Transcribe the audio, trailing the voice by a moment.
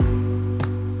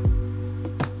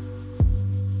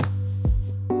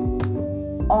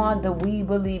on the We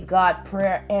Believe God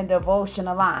prayer and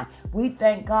devotional line. We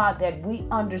thank God that we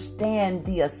understand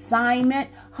the assignment.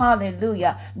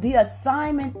 Hallelujah. The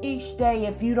assignment each day,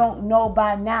 if you don't know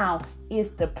by now,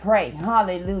 is to pray.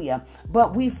 Hallelujah.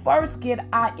 But we first get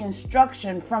our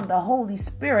instruction from the Holy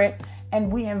Spirit, and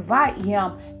we invite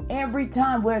him every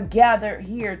time we're gathered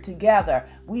here together.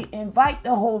 We invite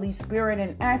the Holy Spirit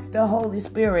and ask the Holy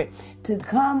Spirit to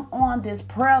come on this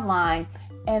prayer line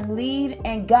and lead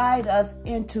and guide us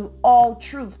into all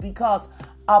truth, because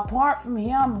apart from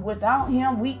him, without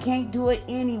him, we can't do it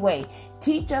anyway.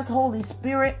 Teach us, Holy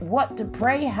Spirit, what to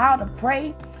pray, how to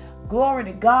pray. Glory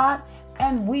to God.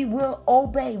 And we will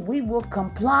obey. We will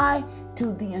comply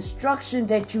to the instruction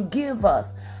that you give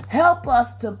us. Help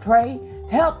us to pray.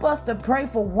 Help us to pray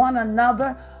for one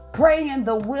another. Pray in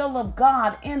the will of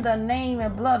God in the name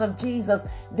and blood of Jesus,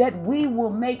 that we will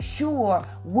make sure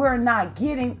we're not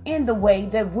getting in the way,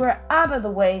 that we're out of the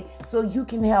way, so you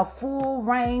can have full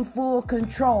reign, full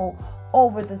control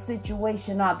over the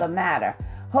situation or the matter.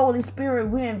 Holy Spirit,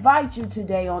 we invite you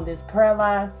today on this prayer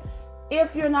line.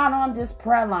 If you're not on this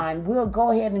prayer line, we'll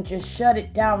go ahead and just shut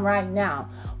it down right now.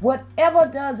 Whatever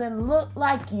doesn't look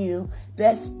like you,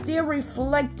 that's still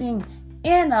reflecting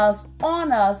in us,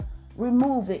 on us,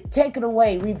 remove it, take it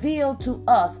away, reveal to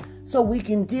us so we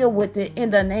can deal with it in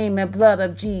the name and blood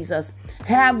of Jesus.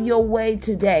 Have your way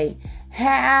today.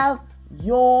 Have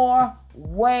your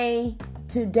way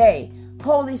today.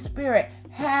 Holy Spirit,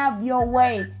 have your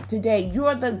way today.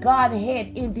 You're the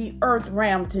Godhead in the earth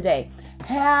realm today.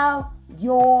 Have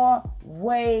your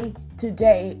way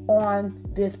today on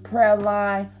this prayer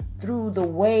line, through the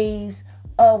waves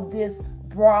of this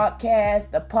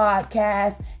broadcast, the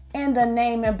podcast, in the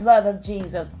name and blood of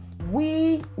Jesus.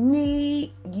 We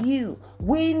need you.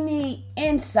 We need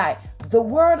insight. The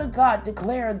word of God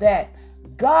declared that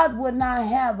God would not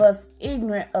have us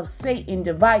ignorant of Satan's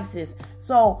devices.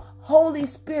 So, Holy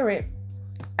Spirit,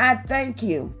 I thank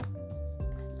you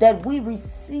that we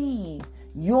receive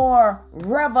your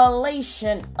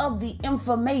revelation of the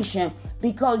information,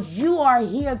 because you are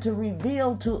here to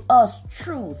reveal to us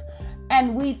truth.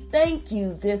 And we thank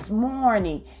you this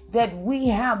morning that we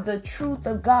have the truth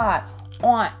of God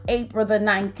on April the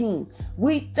 19th.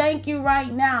 We thank you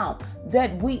right now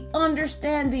that we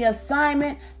understand the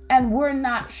assignment and we're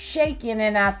not shaken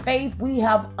in our faith. We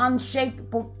have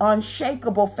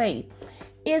unshakable faith.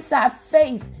 It's our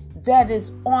faith that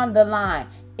is on the line.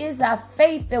 It's our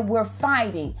faith that we're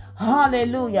fighting.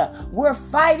 Hallelujah. We're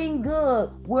fighting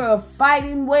good. We're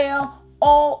fighting well.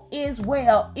 All is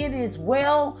well. It is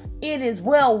well. It is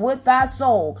well with our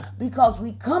soul, because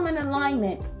we come in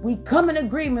alignment. We come in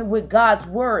agreement with God's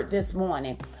word this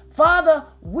morning. Father,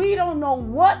 we don't know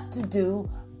what to do,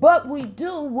 but we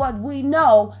do what we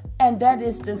know, and that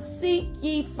is to seek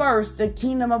ye first the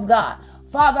kingdom of God.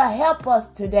 Father, help us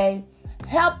today.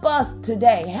 Help us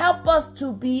today. Help us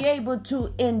to be able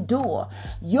to endure.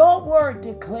 Your word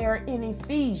declared in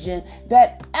Ephesians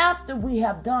that after we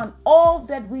have done all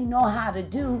that we know how to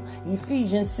do,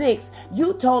 Ephesians 6,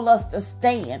 you told us to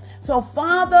stand. So,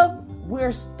 Father,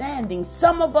 we're standing.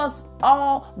 Some of us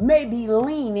all may be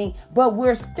leaning, but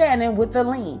we're standing with the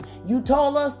lean. You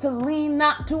told us to lean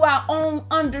not to our own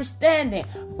understanding,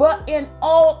 but in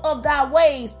all of thy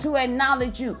ways to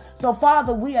acknowledge you. So,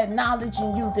 Father, we are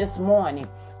acknowledging you this morning.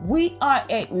 We are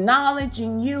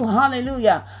acknowledging you.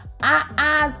 Hallelujah. Our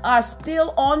eyes are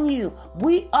still on you.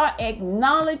 We are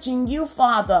acknowledging you,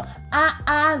 Father. Our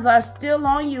eyes are still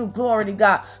on you. Glory to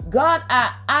God. God,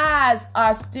 our eyes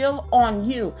are still on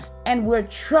you, and we're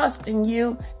trusting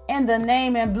you in the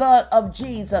name and blood of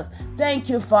Jesus. Thank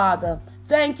you, Father.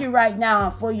 Thank you right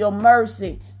now for your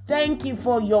mercy. Thank you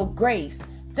for your grace.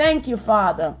 Thank you,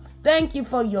 Father. Thank you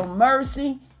for your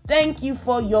mercy. Thank you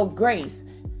for your grace.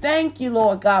 Thank you,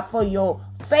 Lord God, for your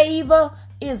favor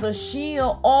is a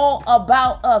shield all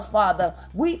about us, Father.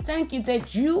 We thank you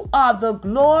that you are the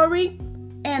glory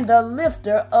and the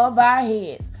lifter of our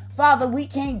heads. Father, we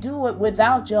can't do it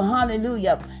without you.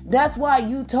 Hallelujah. That's why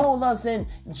you told us in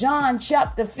John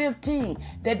chapter 15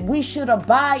 that we should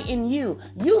abide in you.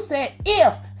 You said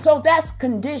if, so that's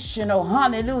conditional.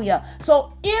 Hallelujah.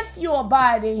 So if you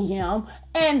abide in him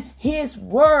and his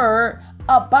word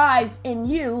abides in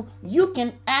you, you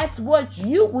can ask what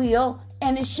you will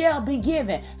and it shall be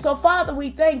given. So, Father, we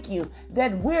thank you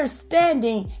that we're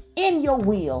standing in your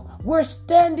will. We're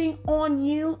standing on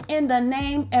you in the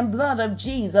name and blood of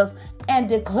Jesus and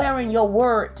declaring your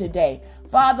word today.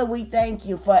 Father, we thank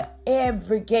you for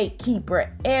every gatekeeper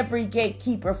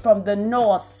from the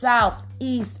north, south,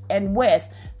 east, and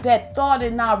west that thought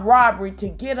in our robbery to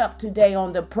get up today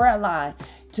on the prayer line,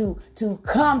 to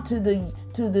come to the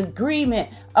agreement,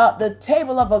 the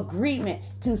table of agreement,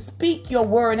 to speak your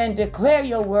word and declare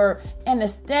your word, and to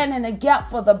stand in the gap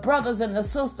for the brothers and the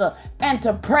sisters, and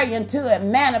to pray until it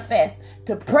manifests,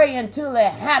 to pray until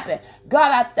it happens.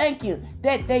 God, I thank you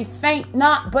that they faint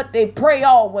not, but they pray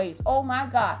always. Oh my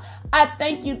God, I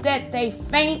thank you that they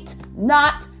faint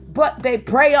not, but they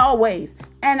pray always.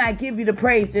 And I give you the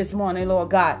praise this morning,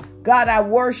 Lord God. God, I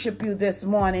worship you this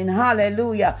morning.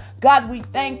 Hallelujah. God, we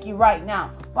thank you right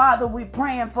now. Father, we're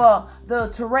praying for the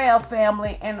Terrell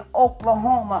family in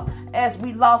Oklahoma as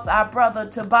we lost our brother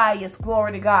Tobias.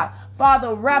 Glory to God.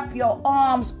 Father, wrap your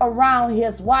arms around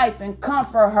his wife and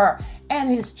comfort her and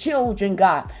his children,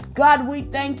 God. God, we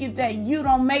thank you that you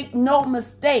don't make no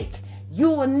mistake.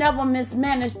 You will never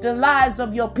mismanage the lives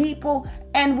of your people,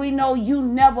 and we know you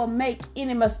never make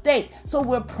any mistake. So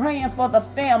we're praying for the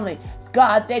family,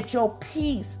 God, that your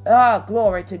peace,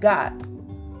 glory to God.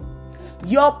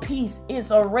 Your peace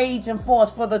is a raging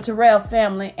force for the Terrell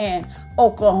family in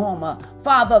Oklahoma.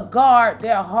 Father, guard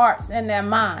their hearts and their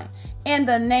mind. In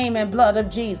the name and blood of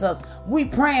Jesus, we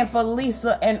praying for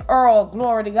Lisa and Earl,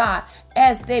 glory to God,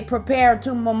 as they prepare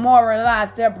to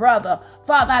memorialize their brother.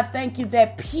 Father, I thank you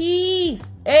that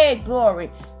peace,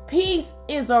 glory, peace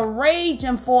is a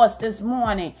raging force this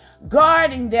morning,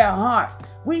 guarding their hearts.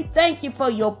 We thank you for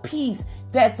your peace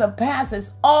that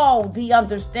surpasses all the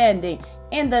understanding.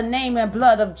 In the name and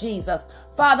blood of Jesus.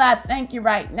 Father, I thank you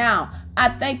right now. I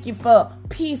thank you for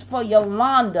peace for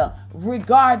Yolanda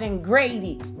regarding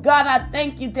Grady. God, I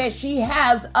thank you that she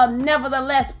has a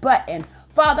nevertheless button.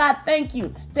 Father, I thank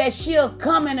you that she'll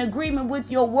come in agreement with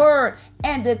your word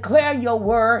and declare your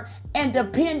word and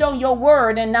depend on your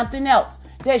word and nothing else.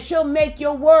 That she'll make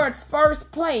your word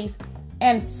first place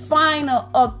and final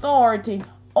authority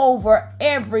over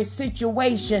every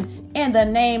situation in the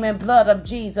name and blood of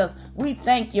Jesus. We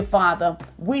thank you, Father.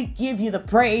 We give you the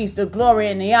praise, the glory,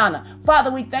 and the honor.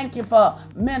 Father, we thank you for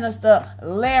Minister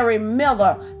Larry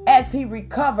Miller as he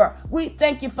recover. We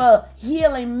thank you for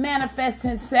healing manifest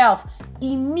himself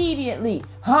immediately.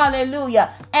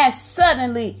 Hallelujah. And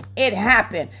suddenly it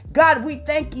happened. God, we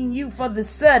thanking you for the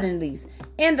suddenlies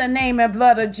in the name and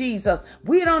blood of Jesus.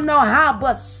 We don't know how,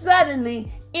 but suddenly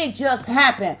it just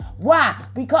happened. Why?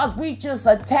 Because we just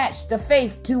attached the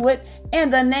faith to it in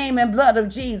the name and blood of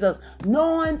Jesus,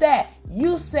 knowing that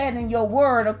you said in your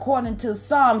word, according to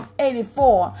Psalms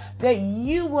 84, that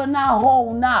you will not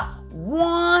hold not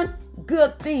one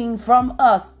good thing from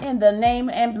us in the name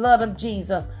and blood of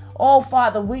Jesus. Oh,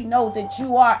 Father, we know that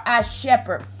you are our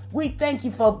shepherd. We thank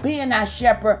you for being our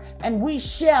shepherd, and we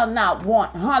shall not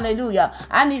want. Hallelujah.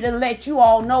 I need to let you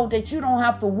all know that you don't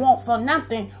have to want for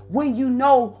nothing when you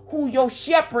know who your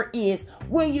shepherd is,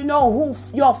 when you know who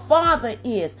your father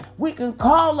is. We can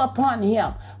call upon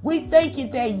him. We thank you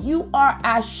that you are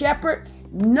our shepherd.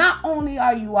 Not only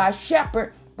are you our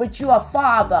shepherd, but you are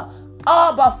Father.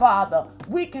 Abba, Father,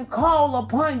 we can call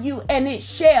upon you and it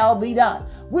shall be done.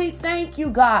 We thank you,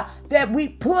 God, that we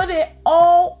put it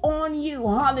all on you.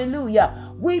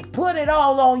 Hallelujah. We put it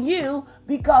all on you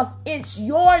because it's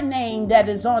your name that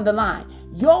is on the line.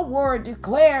 Your word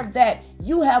declared that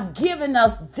you have given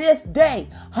us this day.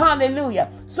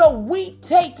 Hallelujah. So we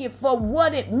take it for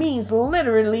what it means,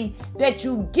 literally, that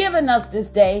you've given us this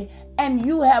day and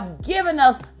you have given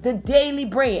us the daily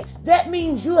bread. That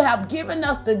means you have given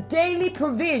us the daily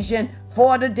provision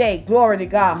for the day. Glory to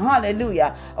God.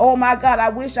 Hallelujah. Oh my God, I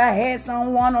wish I had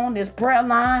someone on this prayer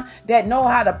line that know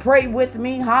how to pray with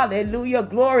me. Hallelujah.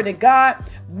 Glory to God.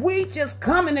 We just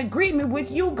come in agreement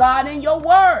with you, God, in your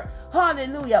word.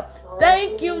 Hallelujah.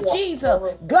 Thank you,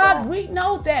 Jesus. God, we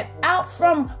know that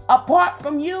apart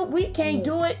from you, we can't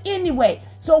do it anyway.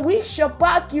 So we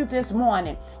shabak you this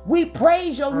morning. We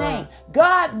praise your name.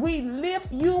 God, we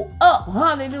lift you up.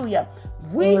 Hallelujah.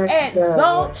 We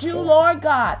exalt you, Lord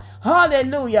God.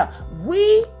 Hallelujah.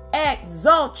 We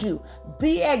exalt you.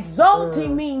 The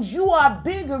exalting means you are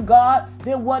bigger, God,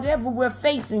 than whatever we're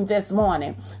facing this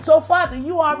morning. So, Father,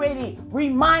 you already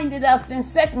reminded us in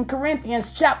 2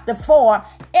 Corinthians chapter 4.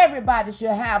 Everybody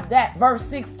should have that, verse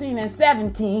 16 and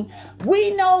 17.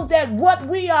 We know that what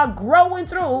we are growing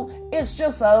through is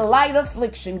just a light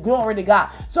affliction. Glory to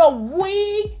God. So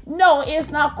we know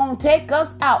it's not going to take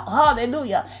us out.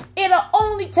 Hallelujah. It'll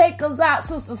only take us out,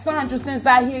 Sister Sandra, since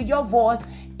I hear your voice,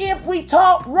 if we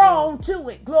talk wrong to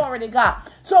it. Glory to God.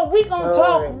 So we're going to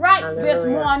talk right this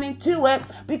morning to it,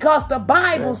 because the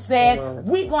Bible said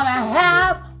we're going to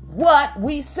have what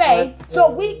we say. So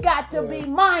we got to be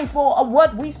mindful of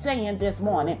what we saying this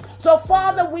morning. So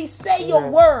Father, we say your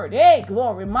word. Hey,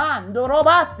 glory.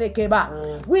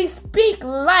 We speak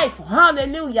life.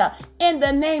 Hallelujah. In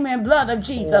the name and blood of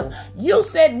Jesus. You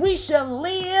said we shall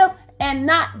live and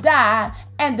not die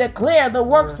and declare the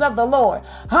works of the Lord.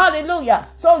 Hallelujah.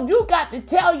 So you got to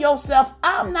tell yourself,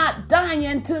 I'm not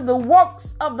dying till the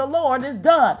works of the Lord is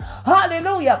done.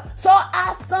 Hallelujah. So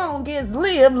our song is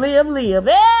live, live, live.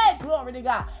 Hey, glory to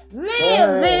God.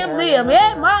 Live, live, live.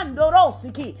 Hey,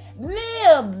 mandorosiki.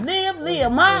 Live, live,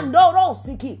 live.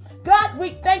 Mandorosiki. God, we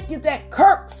thank you that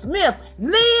Kirk Smith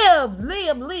live,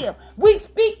 live, live. We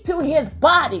speak to his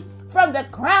body from the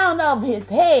crown of his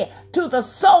head to the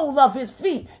sole of his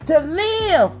feet to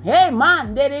live. Hey,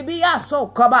 man, thank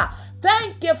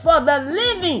you for the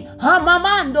living.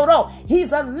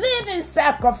 He's a living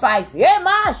sacrifice.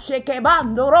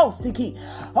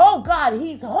 Oh God,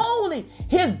 he's holy.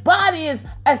 His body is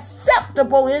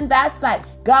acceptable in thy sight.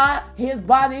 God, his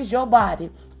body is your body.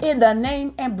 In the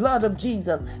name and blood of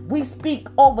Jesus, we speak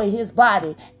over his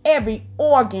body, every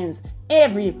organs,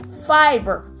 every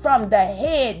fiber from the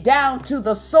head down to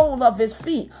the sole of his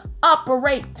feet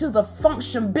operate to the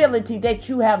functionality that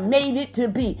you have made it to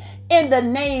be. In the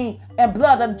name and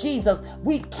blood of Jesus,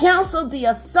 we cancel the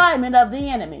assignment of the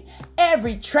enemy.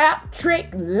 Every trap, trick,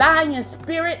 lying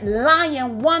spirit,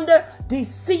 lying wonder,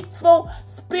 deceitful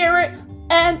spirit,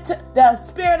 and the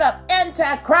spirit of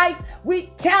Antichrist, we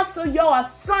cancel your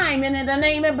assignment in the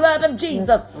name and blood of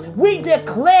Jesus. We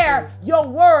declare your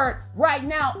word right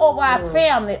now over our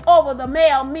family, over the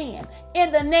male men,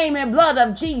 in the name and blood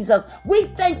of Jesus. We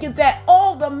thank you that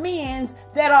all the men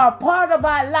that are part of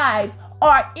our lives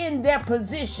are in their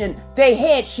position, their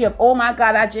headship. Oh my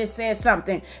God, I just said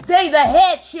something. They the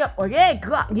headship.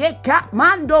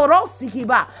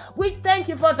 We thank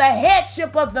you for the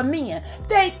headship of the men.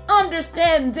 They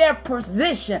understand their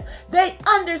position. They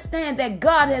understand that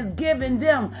God has given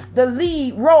them the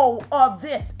lead role of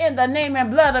this in the name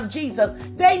and blood of Jesus.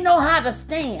 They know how to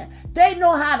stand. They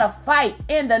know how to fight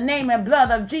in the name and blood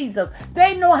of Jesus.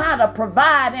 They know how to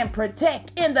provide and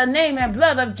protect in the name and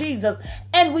blood of Jesus.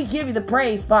 And we give you the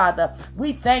praise, Father.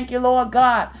 We thank you, Lord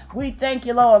God. We thank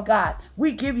you, Lord God.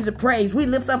 We give you the praise. We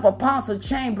lift up Apostle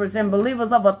Chambers and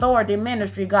Believers of Authority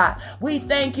Ministry, God. We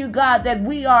thank you, God, that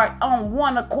we are on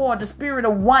one accord, the spirit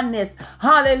of oneness.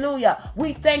 Hallelujah.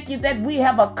 We thank you that we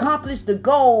have accomplished the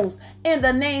goals in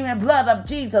the name and blood of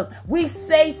Jesus. We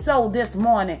say so this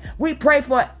morning. We pray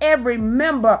for every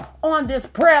member on this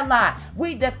prayer line.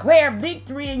 We declare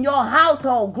victory in your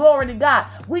household. Glory to God.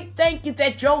 We thank you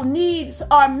that your needs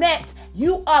are met.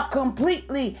 You are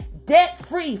completely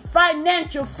debt-free.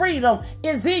 Financial freedom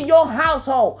is in your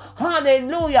household.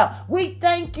 Hallelujah. We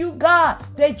thank you, God,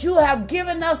 that you have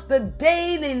given us the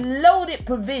daily loaded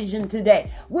provision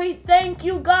today. We thank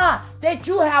you, God, that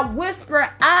you have whispered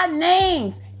our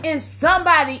names in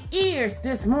somebody's ears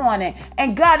this morning.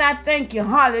 And God, I thank you.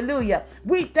 Hallelujah.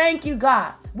 We thank you,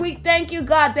 God. We thank you,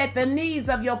 God, that the needs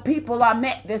of your people are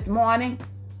met this morning.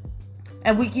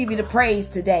 And we give you the praise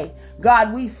today.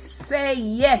 God, we say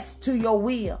yes to your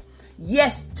will.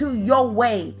 Yes to your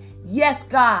way. Yes,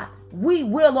 God, we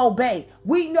will obey.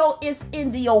 We know it's in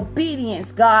the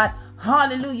obedience, God.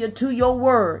 Hallelujah, to your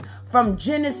word. From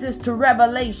Genesis to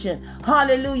Revelation.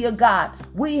 Hallelujah, God.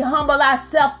 We humble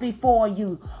ourselves before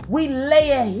you. We lay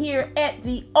it here at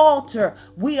the altar.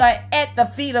 We are at the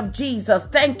feet of Jesus.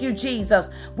 Thank you, Jesus.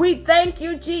 We thank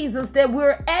you, Jesus, that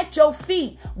we're at your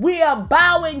feet. We are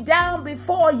bowing down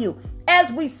before you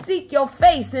as we seek your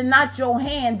face and not your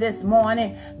hand this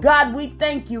morning. God, we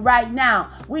thank you right now.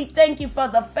 We thank you for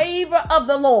the favor of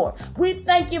the Lord. We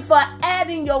thank you for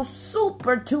adding your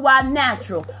super to our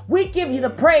natural. We give you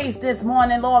the praise this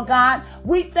morning, Lord God.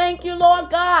 We thank you, Lord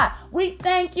God. We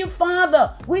thank you,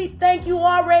 Father. We thank you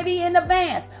already in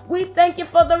advance. We thank you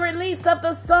for the release of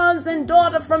the sons and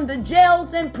daughters from the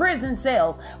jails and prison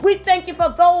cells. We thank you for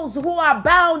those who are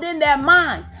bound in their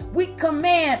minds. We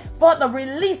command for the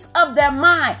release of their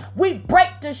mind. We break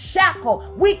the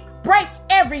shackle. We break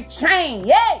every chain.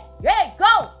 Yay, yay,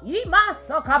 go.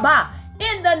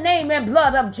 In the name and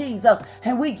blood of Jesus.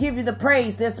 And we give you the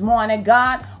praise this morning,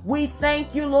 God. We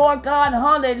thank you, Lord God.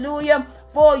 Hallelujah.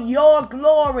 For your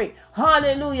glory.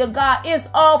 Hallelujah, God. It's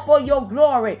all for your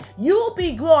glory. You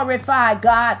be glorified,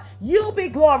 God. You be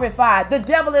glorified. The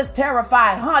devil is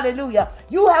terrified. Hallelujah.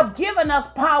 You have given us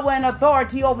power and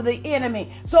authority over the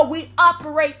enemy. So we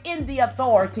operate in the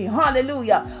authority.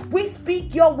 Hallelujah. We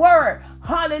speak your word.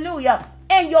 Hallelujah.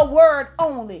 and your word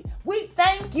only. We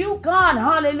thank you, God,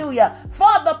 hallelujah,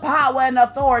 for the power and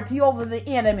authority over the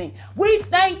enemy. We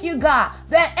thank you, God,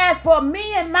 that as for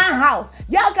me and my house,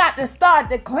 y'all got to start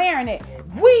declaring it.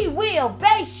 We will,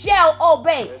 they shall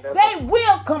obey. They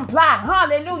will comply,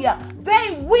 hallelujah.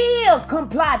 They will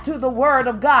comply to the word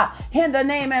of God in the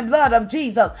name and blood of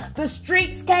Jesus. The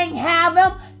streets can't have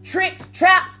them. Tricks,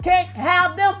 traps can't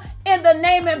have them in the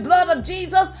name and blood of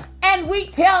Jesus. And we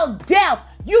tell death,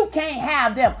 you can't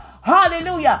have them.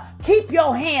 Hallelujah. Keep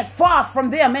your hands far from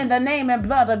them in the name and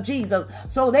blood of Jesus.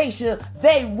 So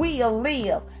they will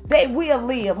live. They will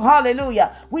live.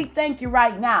 Hallelujah. We thank you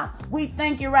right now. We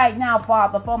thank you right now,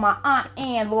 Father, for my Aunt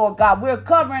Ann, Lord God. We're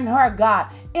covering her, God,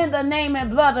 in the name and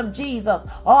blood of Jesus.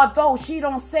 Although she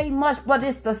don't say much, but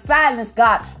it's the silence,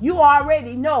 God. You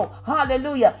already know.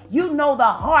 Hallelujah. You know the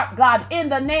heart, God, in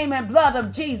the name and blood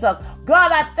of Jesus.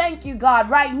 God, I thank you, God,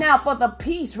 right now for the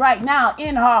peace right now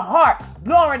in her heart.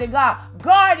 Glory to God.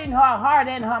 Guarding her heart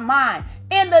and her mind.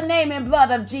 In the name and blood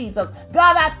of Jesus.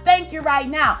 God, I thank you right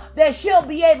now that she'll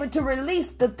be able to release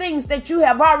the things that you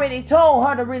have already told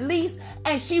her to release,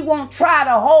 and she won't try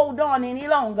to hold on any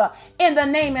longer. In the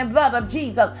name and blood of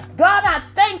Jesus. God, I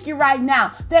thank you right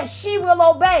now that she will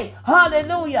obey.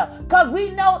 Hallelujah. Because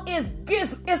we know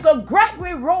it's a great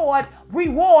reward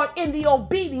in the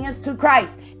obedience to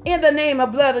Christ. In the name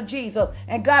and blood of Jesus.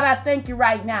 And God, I thank you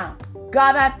right now.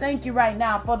 God, I thank you right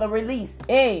now for the release. For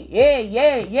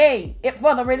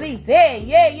the release.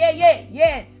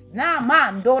 Yes.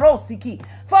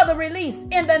 For the release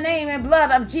in the name and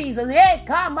blood of Jesus.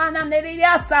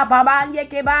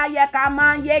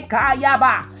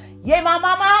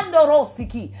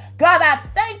 God, I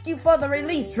thank you for the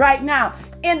release right now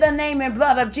in the name and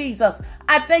blood of Jesus.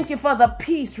 I thank you for the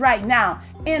peace right now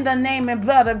in the name and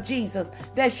blood of Jesus,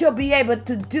 that she'll be able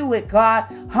to do it, God.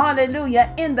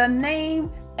 Hallelujah. In the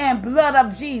name and blood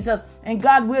of Jesus. And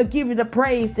God, we'll give you the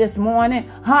praise this morning.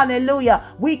 Hallelujah.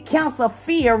 We cancel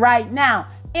fear right now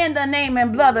in the name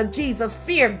and blood of Jesus.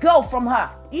 Fear, go from her.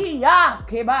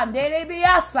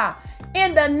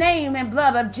 In the name and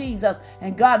blood of Jesus.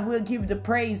 And God, we'll give you the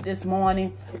praise this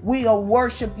morning. We'll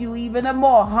worship you even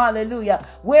more. Hallelujah.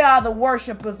 Where are the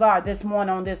worshipers are this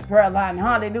morning on this prayer line?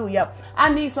 Hallelujah. I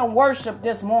need some worship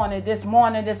this morning.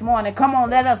 Come on,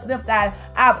 let us lift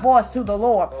our voice to the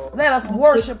Lord. Let us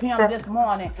worship him this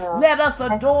morning. Let us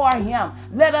adore him.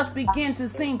 Let us begin to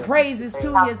sing praises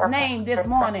to his name this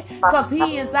morning, because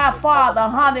he is our Father.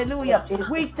 Hallelujah.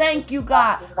 We thank you,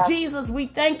 God. Jesus, we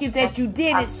thank you that you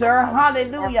did it, sir.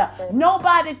 Hallelujah.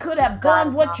 Nobody could have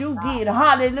done what you did.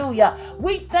 Hallelujah.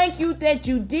 We thank you that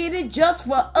you did it just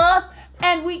for us,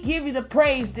 and we give you the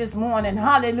praise this morning.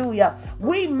 Hallelujah.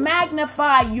 We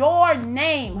magnify your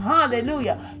name.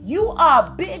 Hallelujah. You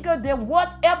are bigger than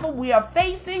whatever we are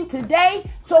facing today,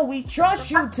 so we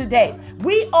trust you today.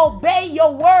 We obey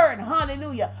your word.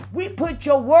 Hallelujah. We put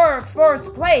your word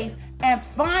first place and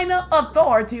final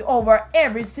authority over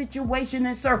every situation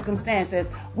and circumstances.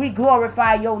 We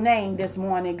glorify your name this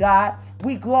morning, God.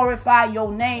 We glorify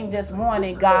your name this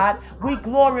morning, God. We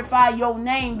glorify your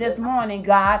name this morning,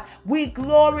 God. We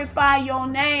glorify your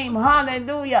name.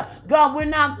 Hallelujah. God, we're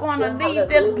not going to leave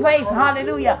this place.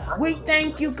 Hallelujah. We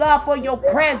thank you, God, for your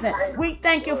presence. We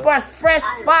thank you for fresh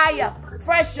fire,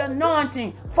 fresh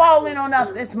anointing falling on us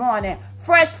this morning.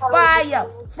 Fresh fire,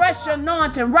 fresh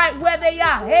anointing right where they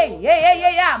are.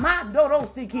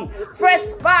 Fresh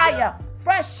fire,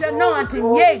 fresh anointing.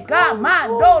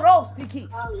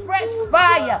 Fresh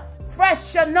fire,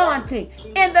 fresh anointing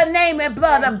in the name and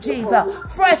blood of Jesus.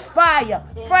 Fresh fire,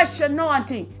 fresh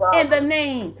anointing in the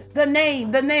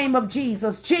name of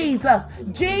Jesus. Jesus,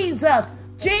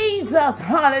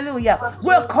 hallelujah.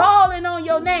 We're calling on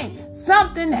your name.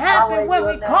 Something happened when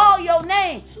we call your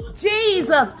name.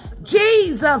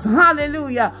 Jesus,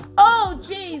 hallelujah. Oh,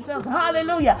 Jesus,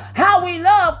 hallelujah. How we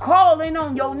love calling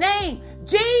on your name.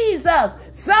 Jesus,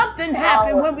 something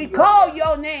happened when we call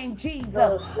your name,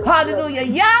 Jesus. Hallelujah.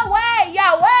 Yahweh.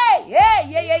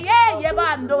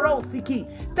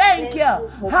 Thank you.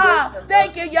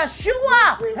 Thank you,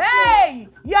 Yeshua. Hey,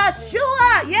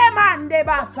 Yeshua.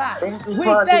 We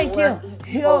thank you.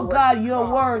 Oh, God, you're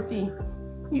worthy.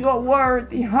 You're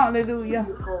worthy. Hallelujah.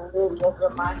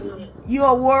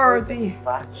 You're worthy.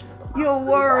 You're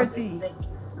worthy.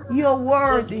 You're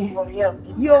worthy.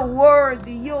 You're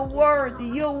worthy. You're worthy.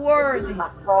 You're worthy.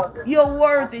 You're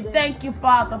worthy. Thank you,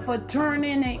 Father, for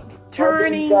turning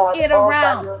it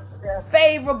around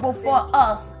favorable for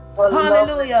us.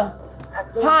 Hallelujah.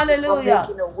 Hallelujah.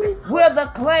 We're the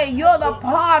clay. You're the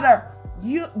potter.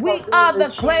 We are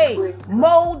the clay.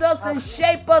 Mold us and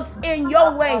shape us in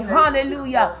your way.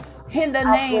 Hallelujah. In the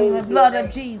name and blood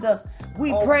of Jesus.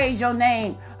 We praise your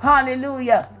name.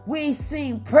 Hallelujah. We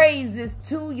sing praises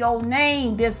to your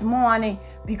name this morning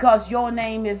because your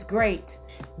name is great.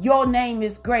 Your name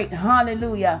is great.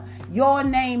 Hallelujah. Your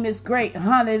name is great.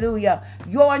 Hallelujah.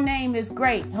 Your name is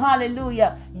great.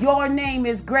 Hallelujah. Your name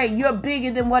is great. You're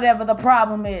bigger than whatever the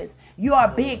problem is. You are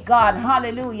big, God.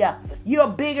 Hallelujah. You're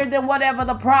bigger than whatever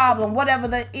the problem, whatever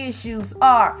the issues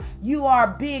are. You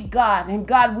are big, God. And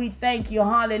God, we thank you.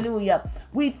 Hallelujah.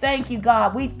 We thank you,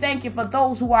 God. We thank you for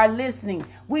those who are listening.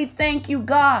 We thank you,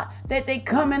 God, that they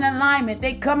come in alignment.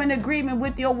 They come in agreement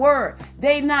with your word.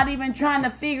 They not even trying to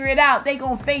figure it out. They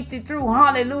going to faith it through.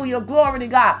 Hallelujah. Glory to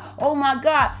God. Oh my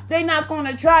God. They not going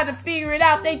to try to figure it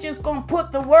out. They just going to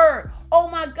put the word. Oh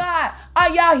my God. Are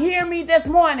y'all hear me this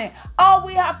morning? All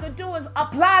we have to do is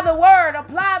apply the word,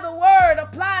 apply the word,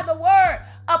 apply the word,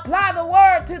 apply the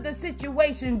word to the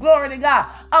situation. Glory to God.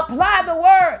 Apply the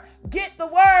word. Get the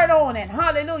word on it.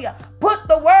 Hallelujah. Put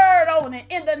the word on it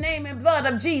in the name and blood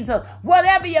of Jesus.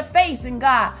 Whatever you're facing,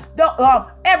 God,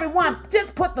 everyone,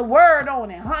 just put the word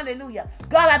on it. Hallelujah.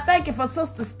 God, I thank you for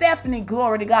Sister Stephanie.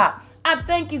 Glory to God. I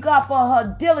thank you, God, for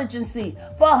her diligency,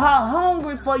 for her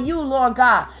hunger for you, Lord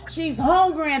God. She's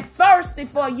hungry and thirsty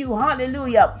for you.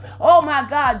 Hallelujah. Oh, my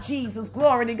God, Jesus.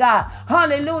 Glory to God.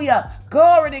 Hallelujah.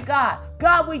 Glory to God.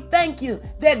 God, we thank you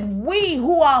that we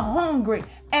who are hungry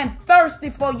and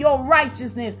thirsty for your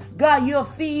righteousness, God, you'll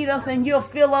feed us and you'll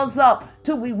fill us up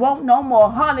till we won't no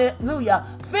more. Hallelujah.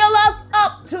 Fill us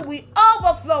up till we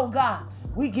overflow, God.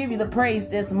 We give you the praise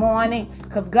this morning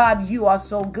because, God, you are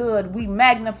so good. We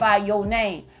magnify your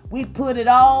name. We put it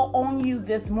all on you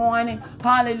this morning.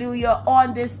 Hallelujah.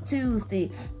 On this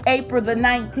Tuesday, April the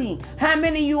 19th. How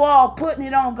many of you all putting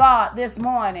it on God this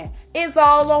morning? It's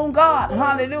all on God.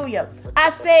 Hallelujah.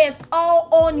 I say it's all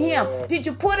on him. Did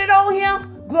you put it on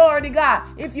him? Glory to God.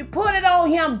 If you put it on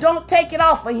him, don't take it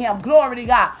off of him. Glory to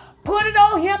God. Put it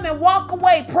on him and walk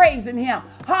away praising him.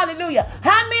 Hallelujah.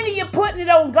 How many of you putting it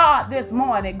on God this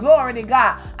morning? Glory to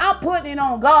God. I'm putting it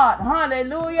on God.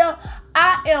 Hallelujah.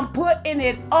 I am putting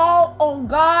it all on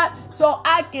God so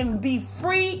I can be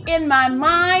free in my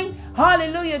mind.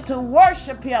 Hallelujah. To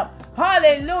worship him.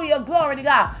 Hallelujah. Glory to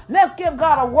God. Let's give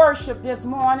God a worship this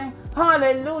morning.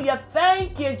 Hallelujah.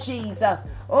 Thank you, Jesus.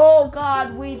 Oh,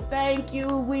 God, we thank you.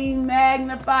 We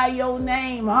magnify your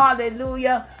name.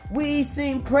 Hallelujah. We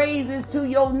sing praises to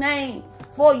your name,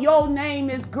 for your name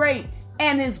is great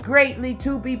and is greatly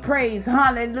to be praised.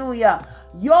 Hallelujah.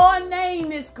 Your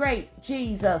name is great,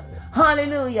 Jesus.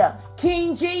 Hallelujah.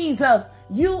 King Jesus,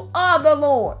 you are the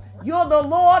Lord. You're the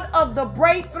Lord of the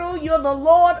breakthrough. You're the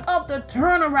Lord of the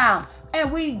turnaround.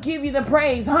 And we give you the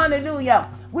praise. Hallelujah.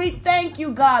 We thank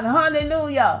you, God.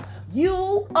 Hallelujah.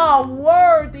 You are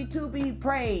worthy to be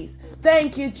praised.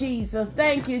 Thank you, Jesus.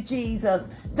 Thank you, Jesus.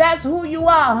 That's who you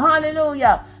are.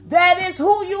 Hallelujah. That is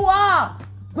who you are.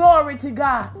 Glory to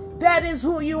God. That is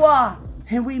who you are.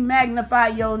 And we magnify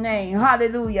your name.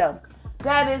 Hallelujah.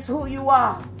 That is who you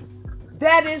are.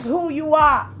 That is who you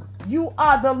are. You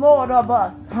are the Lord of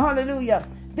us. Hallelujah.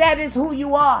 That is who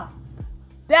you are.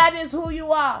 That is who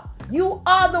you are. You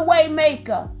are the way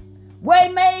maker. Way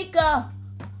maker.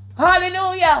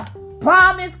 Hallelujah.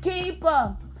 Promise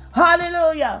keeper.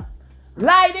 Hallelujah.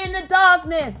 Light in the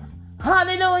darkness.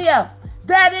 Hallelujah.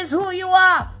 That is who you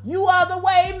are. You are the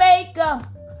way maker.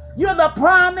 You're the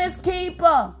promise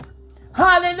keeper.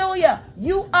 Hallelujah.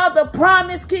 You are the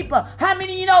promise keeper. How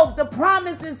many of you know the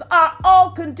promises are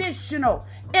all conditional?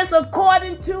 It's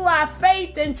according to our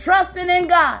faith and trusting in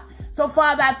God. So,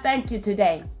 Father, I thank you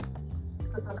today.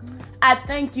 I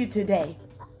thank you today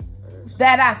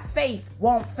that our faith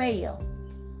won't fail.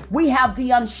 We have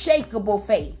the unshakable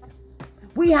faith.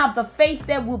 We have the faith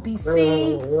that will be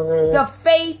seen, the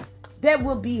faith that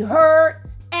will be heard,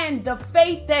 and the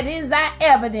faith that is our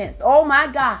evidence. Oh, my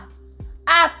God.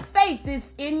 Our faith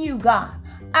is in you, God.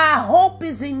 Our hope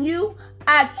is in you.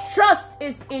 Our trust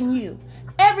is in you.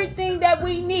 Everything that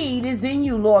we need is in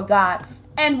you, Lord God.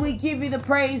 And we give you the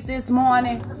praise this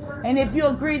morning. And if you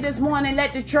agree this morning,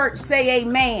 let the church say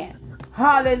amen.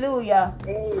 Hallelujah.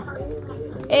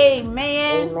 Amen.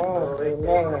 Amen.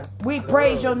 Amen. We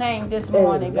praise your name this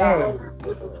morning, God.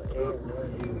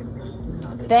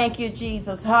 Thank you,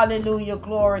 Jesus. Hallelujah.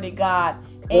 Glory to God.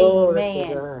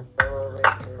 Amen.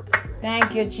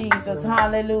 Thank you, Jesus.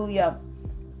 Hallelujah.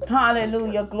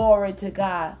 Hallelujah. Glory to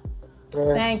God.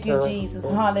 Thank you, Jesus.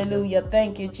 Hallelujah.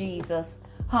 Thank you, Jesus.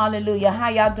 Hallelujah. How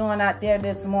y'all doing out there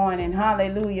this morning?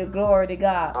 Hallelujah. Glory to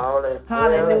God.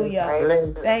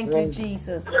 Hallelujah. Thank you,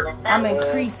 Jesus. I'm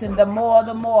increasing the more,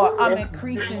 the more. I'm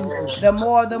increasing the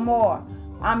more, the more.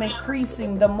 I'm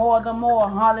increasing the more, the more.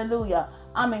 Hallelujah.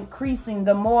 I'm increasing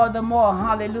the more,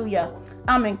 hallelujah.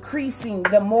 I'm increasing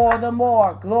the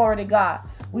more, glory to God.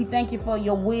 We thank you for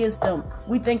your wisdom.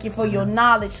 We thank you for your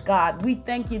knowledge, God. We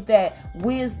thank you that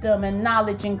wisdom and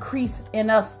knowledge increase in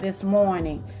us this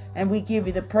morning. And we give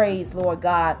you the praise, Lord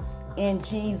God, in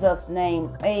Jesus'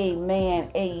 name.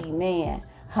 Amen. Amen.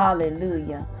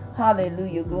 Hallelujah.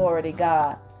 Hallelujah. Glory to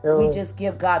God. We just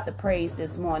give God the praise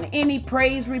this morning. Any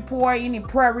praise report, any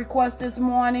prayer request this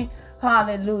morning?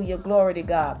 Hallelujah. Glory to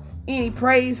God. Any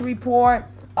praise report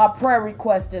or prayer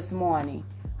request this morning?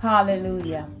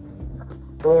 Hallelujah.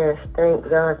 Yes, thank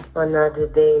God for another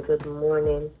day. Good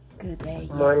morning. Good day.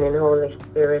 Good morning, Holy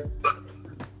Spirit.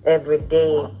 Every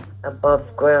day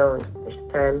above ground is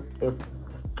time to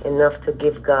enough to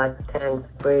give God thanks,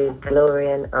 praise,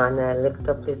 glory, and honor. I lift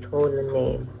up His holy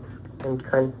name and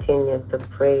continue to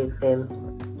praise Him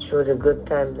through the good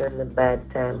times and the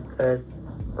bad times, because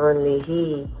only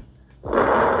He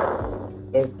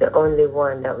is the only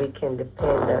one that we can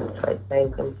depend on. So I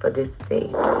thank Him for this day.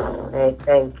 I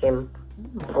thank Him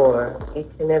for each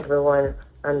and every one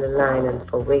on the line and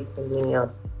for waking me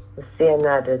up to see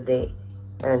another day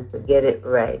and to get it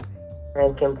right.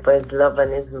 Thank Him for His love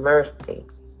and His mercy.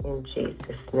 In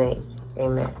Jesus' name,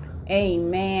 amen.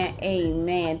 Amen.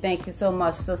 Amen. Thank you so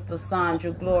much, Sister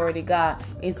Sandra. Glory to God.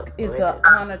 It's an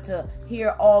honor to hear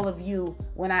all of you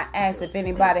when I ask if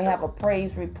anybody have a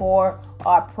praise report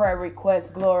or prayer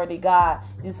request. Glory to God.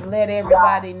 Just let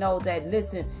everybody know that,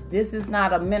 listen, this is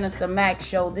not a Minister Mac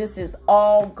show. This is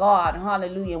all God.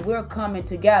 Hallelujah. We're coming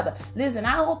together. Listen,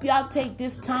 I hope y'all take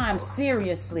this time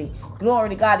seriously. Glory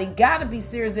to God. It got to be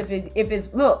serious if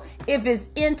it's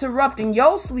interrupting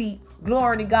your sleep.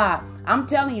 Glory to God. I'm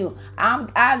telling you,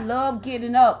 I love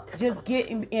getting up, just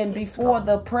getting in before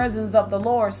the presence of the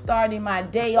Lord, starting my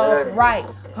day off right.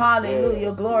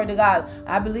 Hallelujah. Glory to God.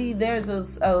 I believe there's in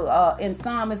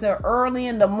Psalm, it says, early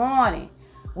in the morning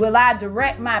will I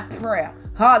direct my prayer.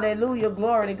 Hallelujah.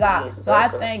 Glory to God. So I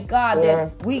thank God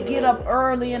that we get up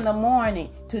early in the morning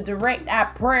to direct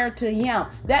our prayer to Him.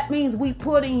 That means we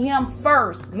putting Him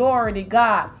first. Glory to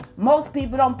God. Most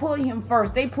people don't put Him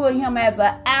first. They put Him as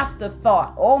an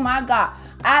afterthought. Oh my God.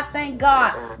 I thank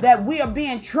God that we are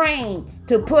being trained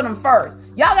to put Him first.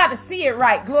 Y'all got to see it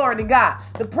right. Glory to God.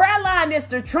 The prayer line is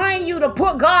to train you to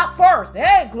put God first.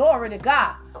 Hey, glory to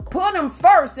God. Put Him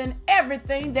first in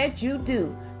everything that you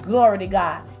do. Glory to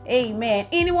God. Amen.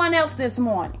 Anyone else this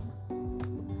morning?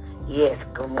 Yes,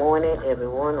 good morning,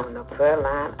 everyone on the prayer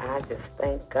line. I just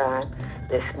thank God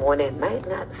this morning. It might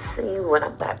not seem what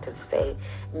I'm about to say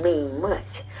mean much,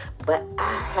 but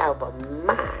I have a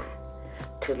mind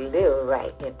to live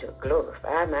right and to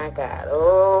glorify my God.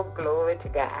 Oh, glory to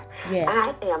God. Yes.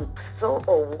 I am so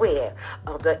aware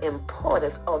of the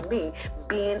importance of me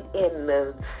being in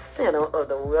the center of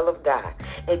the will of God.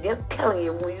 And just telling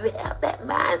you, when you have that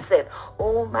mindset,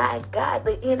 oh my God,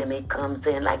 the enemy comes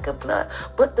in like a flood,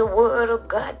 but the word of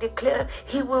God declares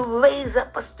He will raise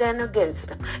up a stand against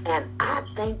them. And I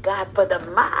thank God for the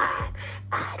mind.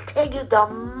 I tell you, the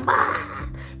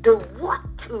mind to want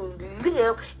to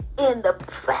live in the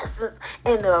presence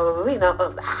and the arena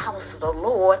of the house of the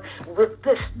Lord with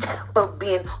this step of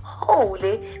being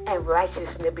holy and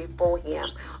righteousness before Him.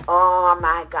 Oh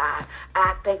my God,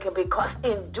 I thank Him, because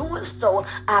in doing so,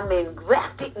 I'm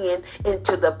engrafted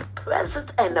into the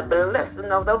presence and the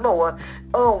blessing of the Lord.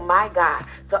 Oh my God.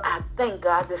 So I thank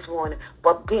God this morning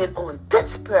for being on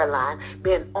this prayer line,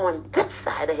 being on this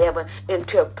side of heaven,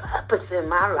 until purpose in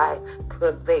my life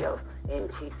prevails in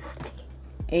Jesus' name.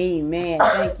 Amen.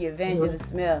 Thank you, Evangelist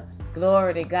Smith.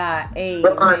 Glory to God.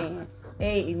 Amen.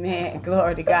 Amen.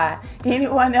 Glory to God.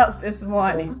 Anyone else this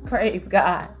morning? Praise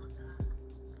God.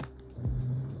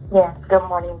 Yes, good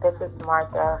morning. This is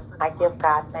Martha. I give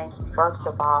God thanks, first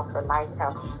of all, for life,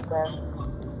 health, and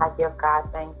strength. I give God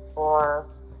thanks for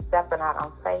stepping out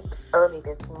on faith early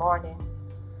this morning,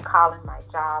 calling my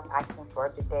job, asking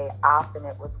for the day off, and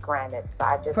it was granted. So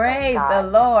I just praise the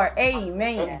Lord.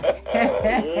 Amen.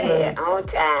 Yeah,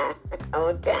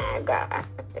 on time, God.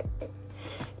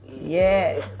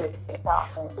 Yes.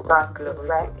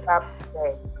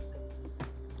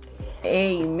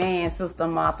 Amen, Sister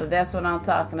Martha. That's what I'm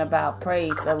talking about.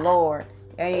 Praise the Lord.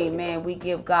 Amen. We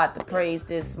give God the praise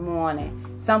this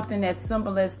morning. Something as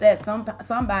simple as that.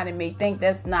 Somebody may think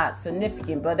that's not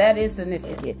significant, but that is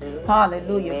significant.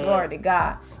 Hallelujah. Amen. Glory to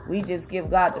God. We just give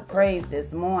God the praise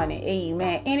this morning.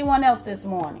 Amen. Anyone else this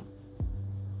morning?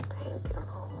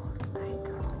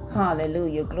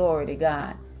 Hallelujah. Glory to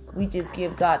God. We just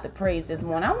give God the praise this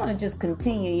morning. I want to just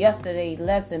continue yesterday's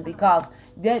lesson, because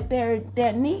there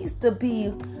needs to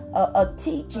be a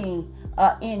teaching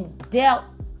in depth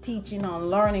teaching on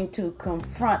learning to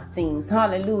confront things.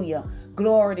 Hallelujah.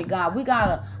 Glory to God. We got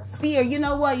to fear. You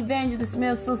know what, Evangelist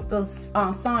Smith, Sisters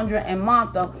Sandra and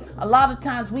Martha, a lot of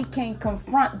times we can't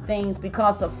confront things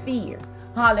because of fear.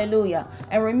 Hallelujah.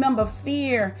 And remember,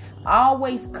 fear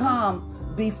always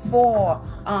come before,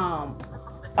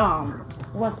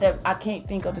 what's that? I can't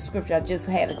think of the scripture. I just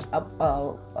had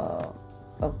a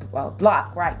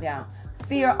block right now.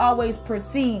 Fear always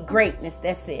precedes greatness.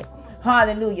 That's it.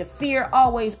 Hallelujah. Fear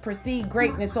always precedes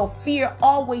greatness. So fear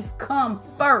always comes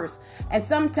first. And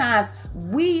sometimes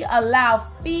we allow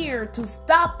fear to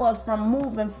stop us from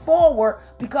moving forward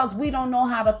because we don't know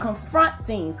how to confront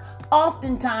things.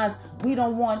 Oftentimes, we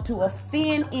don't want to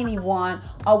offend anyone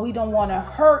or we don't want to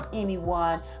hurt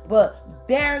anyone. But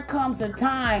there comes a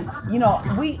time,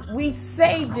 we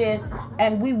say this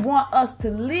and we want us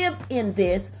to live in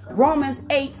this. Romans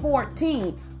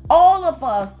 8:14. All of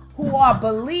us who are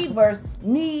believers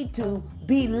need to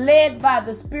be led by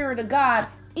the Spirit of God,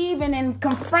 even in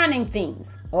confronting things.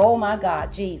 Oh my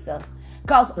God, Jesus.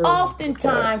 Because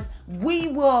oftentimes we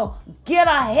will get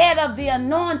ahead of the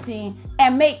anointing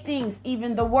and make things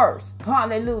even the worse.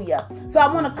 Hallelujah. So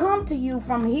I want to come to you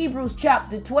from Hebrews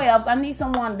chapter 12. So I need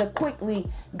someone to quickly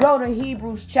go to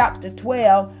Hebrews chapter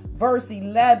 12, verse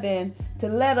 11, to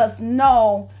let us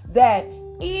know that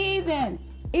even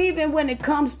when it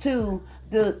comes to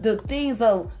the things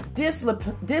of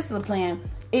discipline,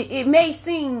 it may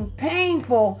seem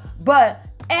painful, but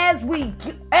as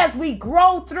we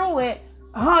grow through it,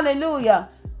 hallelujah,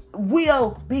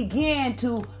 we'll begin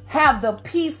to have the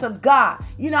peace of God.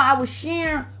 I was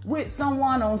sharing with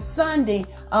someone on Sunday,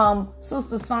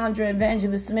 Sister Sandra,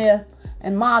 Evangelist Smith,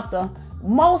 and Martha.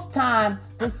 Most time,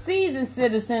 the seasoned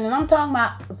citizen, and I'm talking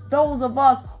about those of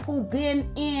us who've been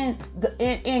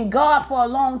in God for a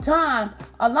long time,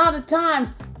 a lot of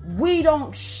times we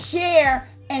don't share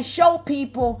and show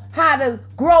people how to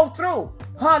grow through.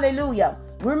 Hallelujah.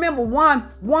 Remember,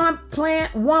 one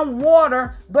plant, one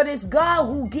water, but it's God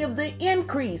who gives the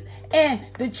increase. And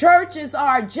the churches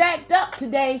are jacked up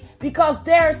today because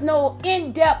there's no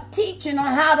in-depth teaching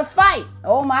on how to fight.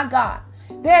 Oh my God.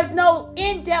 There's no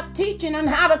in-depth teaching on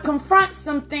how to confront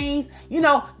some things.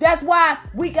 That's why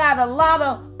we got a lot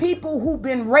of people who've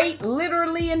been raped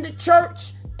literally in the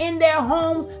church, in their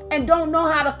homes, and don't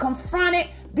know how to confront it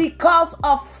because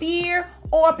of fear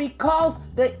or because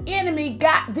the enemy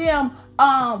got them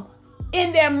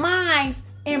in their minds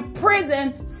in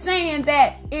prison, saying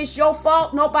that it's your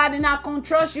fault, nobody not gonna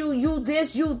trust you, you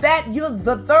this, you that, you're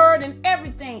the third and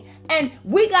everything. And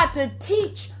we got to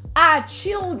teach our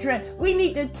children, we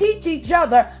need to teach each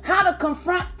other how to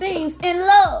confront things in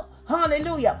love.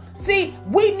 Hallelujah. See,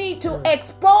 we need to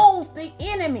expose the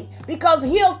enemy because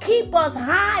he'll keep us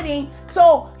hiding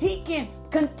so he can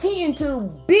continue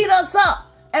to beat us up.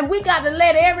 And we got to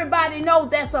let everybody know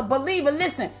that's a believer.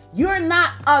 Listen, you're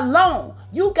not alone.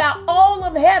 You got all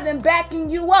of heaven backing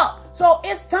you up. So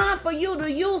it's time for you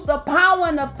to use the power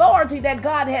and authority that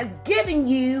God has given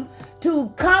you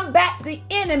to combat the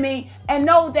enemy and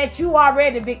know that you are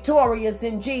already victorious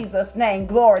in Jesus' name.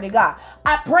 Glory to God.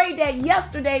 I pray that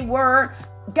yesterday's word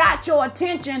got your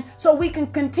attention so we can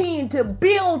continue to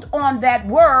build on that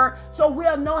word so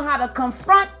we'll know how to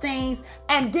confront things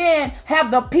and then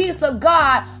have the peace of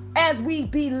God as we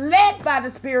be led by the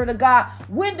Spirit of God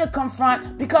when to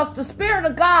confront, because the Spirit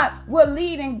of God will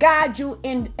lead and guide you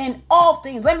in all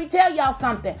things. Let me tell y'all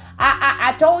something.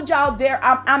 I told y'all there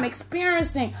I'm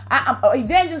experiencing,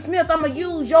 Evangelist Smith, I'm going to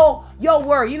use your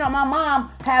word. My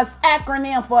mom has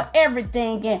acronym for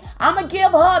everything, and I'm going to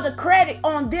give her the credit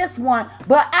on this one,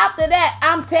 but after that,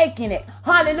 I'm taking it.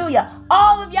 Hallelujah.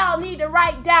 All of y'all need to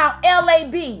write down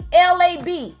LAB.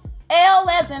 L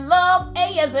as in love,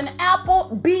 A as in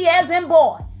apple, B as in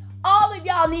boy. All of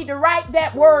y'all need to write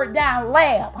that word down,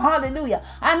 lab. Hallelujah.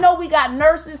 I know we got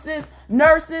nurses,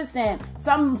 and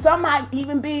some might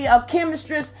even be a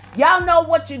chemistress. Y'all know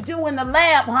what you do in the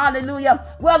lab. Hallelujah.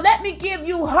 Well, let me give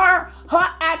you her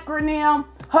acronym,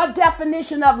 her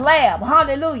definition of lab.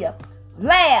 Hallelujah.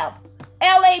 Lab,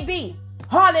 L-A-B.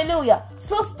 Hallelujah.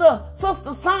 Sister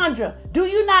Sandra, do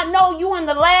you not know you in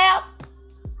the lab?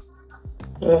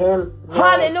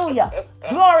 Hallelujah.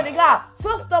 Glory to God.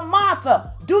 Sister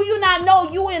Martha, do you not know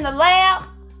you in the lab?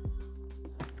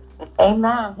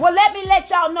 Amen. Well, let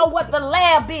y'all know what the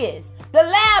lab is. The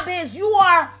lab is you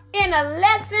are in a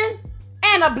lesson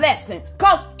and a blessing.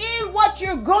 Because in what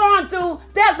you're going through,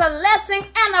 there's a lesson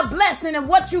and a blessing in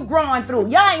what you're growing through.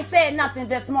 Y'all ain't said nothing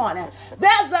this morning.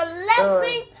 There's a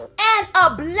lesson and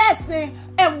a blessing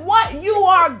in what you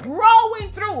are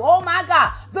growing through. Oh my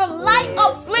God. The light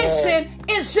affliction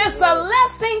is just a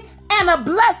lesson and a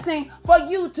blessing for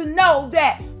you to know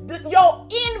that your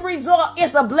end result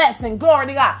is a blessing. Glory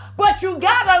to God. But you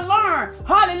got to learn.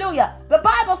 Hallelujah. The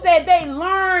Bible said they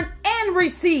learn and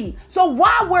receive. So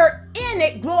while we're in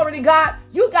it, glory to God,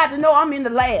 you got to know I'm in the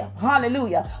lab.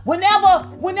 Hallelujah.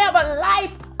 Whenever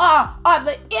life or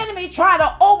the enemy try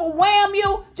to overwhelm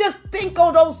you, just think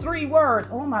on those 3 words.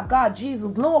 Oh my God, Jesus,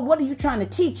 Lord, what are you trying to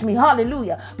teach me?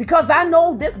 Hallelujah. Because I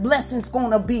know this blessing's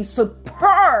going to be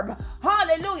superb.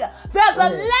 Hallelujah. There's a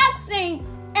lesson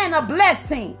and a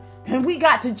blessing. And we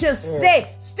got to just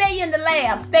stay in the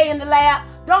lab. Stay in the lab.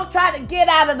 Don't try to get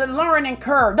out of the learning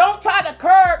curve. Don't try to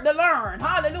curb the learn.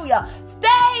 Hallelujah.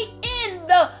 Stay in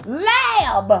the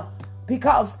lab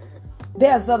because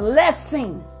there's a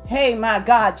lesson. Hey, my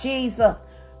God, Jesus,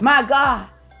 my God,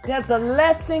 there's a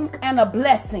lesson and a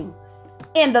blessing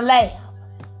in the lab.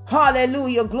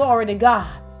 Hallelujah. Glory to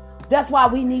God. That's why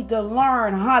we need to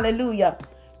learn, hallelujah,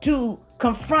 to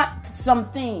confront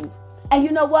some things. And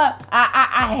you know what?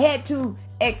 I had to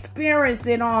experience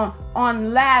it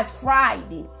on last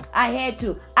Friday. I had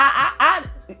to.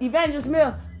 Evangelist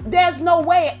Smith, there's no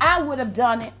way I would have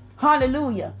done it.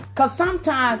 Hallelujah. Because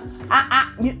sometimes,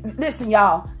 listen,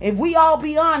 y'all, if we all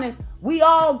be honest, we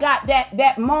all got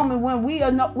that moment when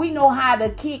we know how to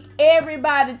kick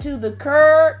everybody to the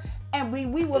curb, and we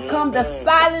will come the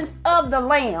silence of the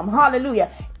Lamb.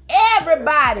 Hallelujah.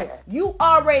 Everybody, you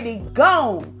already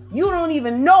gone. You don't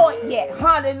even know it yet.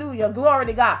 Hallelujah. Glory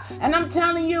to God. And I'm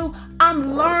telling you,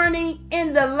 I'm learning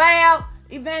in the lab,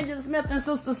 Evangelist Smith and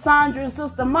Sister Sandra and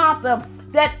Sister Martha,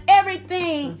 that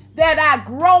everything that I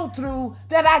grow through,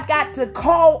 that I got to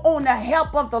call on the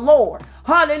help of the Lord.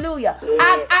 Hallelujah.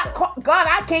 God,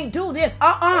 I can't do this.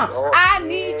 I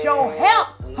need your help.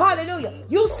 Hallelujah.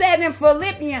 You said in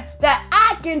Philippians that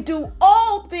I can do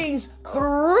all things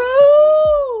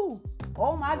through.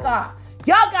 Oh my God.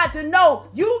 Y'all got to know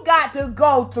you got to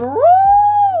go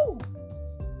through.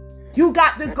 You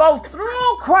got to go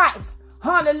through Christ.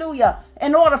 Hallelujah.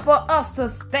 In order for us to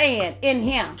stand in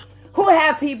him. Who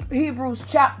has Hebrews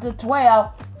chapter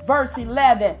 12, verse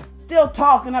 11? Still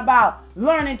talking about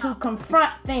learning to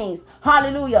confront things.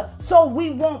 Hallelujah. So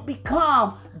we won't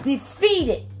become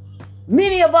defeated.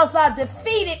 Many of us are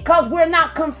defeated because we're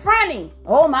not confronting.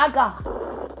 Oh my God.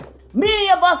 Many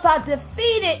of us are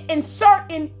defeated in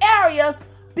certain areas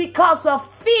because of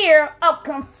fear of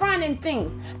confronting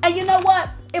things. And you know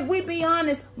what? If we be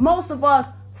honest, most of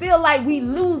us feel like we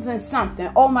losing something.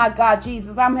 Oh my God,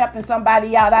 Jesus, I'm helping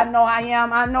somebody out. I know I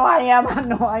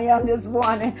am this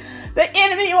morning. The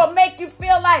enemy will make you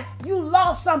feel like you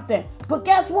lost something. But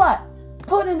guess what?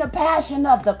 Put in the passion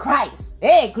of the Christ.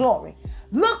 Hey, glory.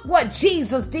 Look what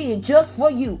Jesus did just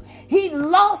for you. He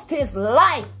lost his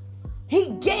life.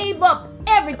 He gave up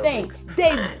everything.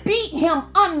 They beat him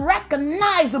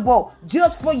unrecognizable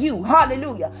just for you.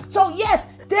 Hallelujah. So yes,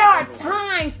 there are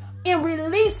times in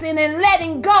releasing and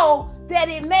letting go that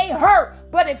it may hurt.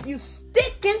 But if you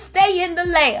stick and stay in the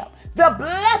lab, the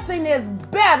blessing is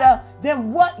better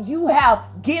than what you have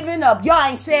given up. Y'all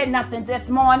ain't said nothing this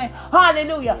morning.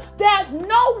 Hallelujah. There's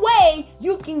no way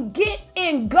you can get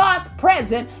in God's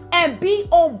presence and be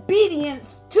obedient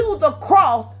to the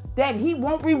cross that he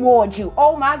won't reward you.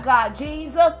 Oh my God,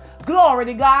 Jesus. Glory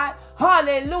to God.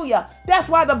 Hallelujah. That's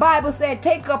why the Bible said,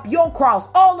 take up your cross.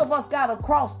 All of us got a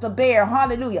cross to bear.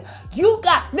 Hallelujah.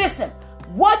 Listen,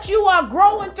 what you are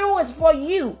growing through is for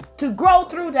you to grow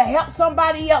through to help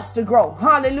somebody else to grow.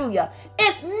 Hallelujah.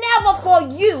 It's never for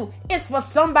you. It's for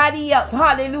somebody else.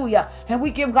 Hallelujah. And we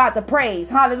give God the praise.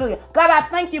 Hallelujah. God, I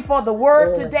thank you for the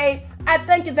word today. I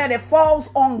thank you that it falls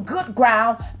on good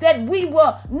ground, that we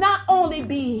will not only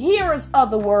be hearers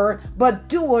of the word, but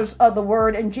doers of the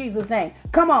word in Jesus' name.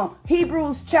 Come on.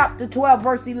 Hebrews chapter 12,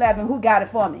 verse 11. Who got it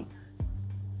for me?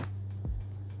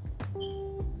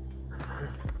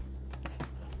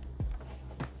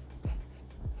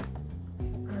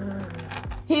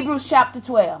 Hebrews chapter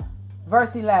 12,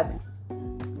 verse 11.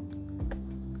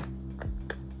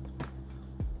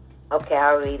 Okay,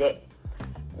 I'll read it.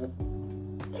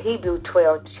 Hebrews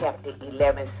 12, chapter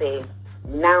 11 says,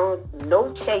 now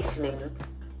no chastening,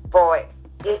 for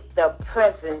it the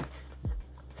present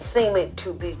seemeth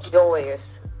to be joyous,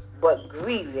 but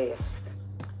grievous.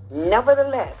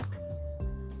 Nevertheless,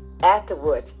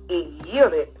 afterwards it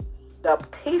yielded the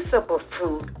peaceable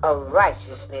fruit of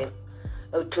righteousness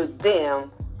to them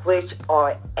which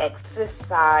are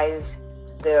exercised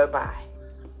thereby.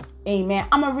 Amen.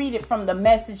 I'm going to read it from the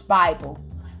Message Bible.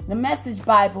 The Message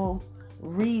Bible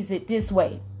reads it this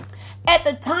way. At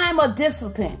the time of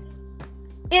discipline,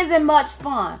 isn't much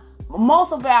fun.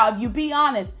 Most of our, if you be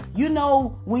honest, You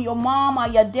know when your mom or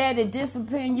your daddy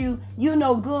discipline you, you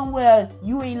know good and well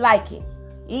you ain't like it.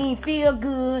 It ain't feel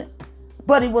good,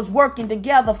 but it was working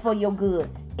together for your good.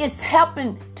 It's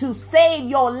helping to save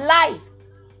your life.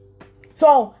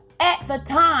 So at the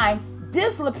time,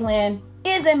 discipline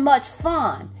isn't much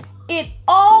fun. It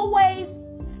always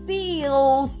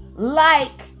feels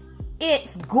like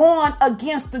it's going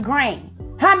against the grain.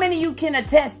 How many of you can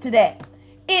attest to that?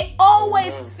 It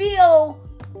always feels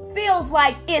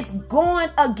like it's going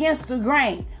against the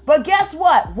grain. But guess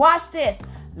what? Watch this.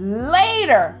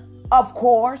 Later, of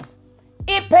course,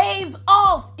 it pays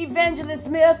off, Evangelist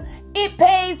Smith. It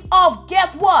pays off,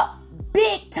 guess what?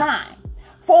 Big time.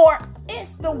 For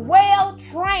it's the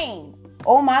well-trained.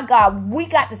 Oh my God, we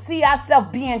got to see ourselves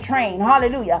being trained.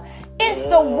 Hallelujah. It's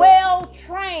the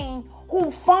well-trained who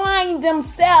find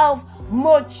themselves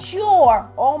mature,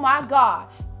 oh my God,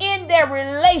 in their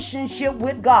relationship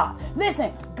with God.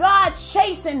 Listen, God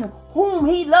chasing whom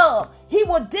he loves. He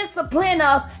will discipline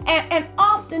us. And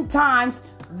oftentimes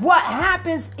what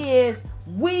happens is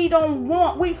we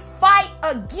fight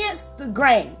against the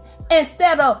grain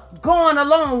instead of going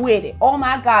along with it. Oh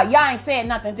my God, y'all ain't saying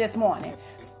nothing this morning.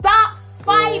 Stop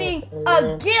fighting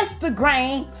against the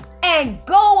grain and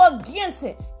go against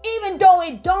it. Even though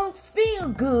it don't feel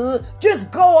good,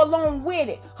 just go along with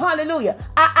it. Hallelujah.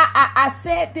 I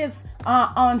said this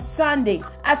on Sunday.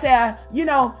 I said, you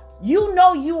know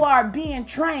you are being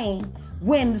trained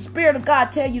when the Spirit of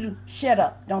God tell you to shut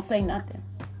up. Don't say nothing.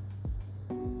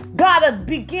 Gotta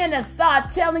begin to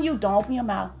start telling you, don't open your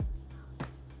mouth.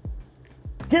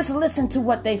 Just listen to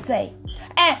what they say.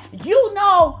 And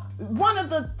one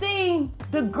of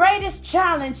the greatest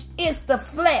challenge is the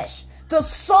flesh. The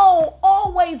soul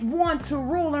always wants to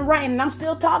rule and reign. And I'm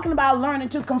still talking about learning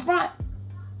to confront.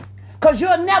 Because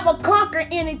you'll never conquer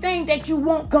anything that you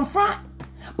won't confront.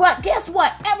 But guess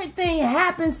what? Everything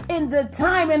happens in the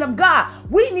timing of God.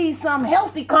 We need some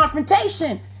healthy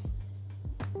confrontation.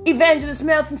 Evangelist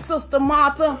Smith and Sister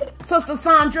Martha, Sister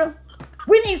Sandra.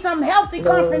 We need some healthy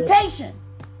confrontation.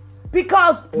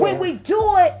 Because when we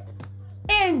do it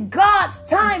in God's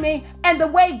timing and the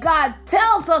way God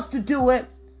tells us to do it,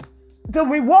 the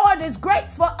reward is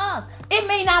great for us. It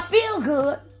may not feel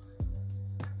good,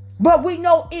 but we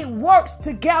know it works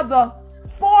together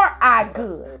for our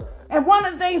good. And one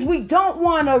of the things we don't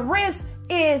want to risk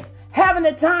is having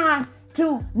the time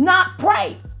to not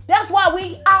pray. That's why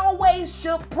we always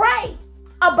should pray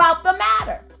about the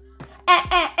matter.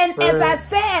 And as I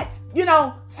said,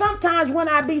 sometimes when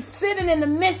I be sitting in the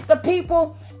midst of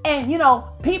people and,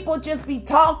 people just be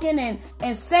talking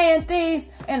and saying things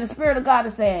and the Spirit of God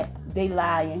is saying, they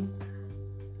lying.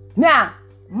 Now,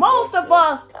 most of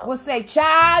us will say,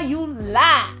 child, you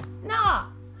lie. Nah.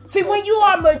 See, when you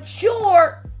are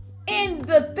mature in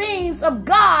the things of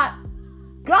God,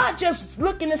 God just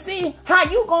looking to see how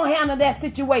you gonna handle that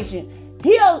situation.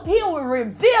 He'll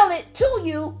reveal it to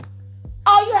you.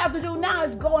 All you have to do now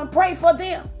is go and pray for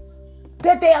them,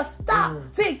 that they'll stop.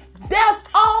 See, there's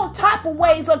all type of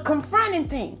ways of confronting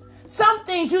things. Some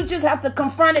things you just have to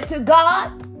confront it to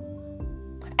God.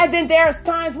 And then there's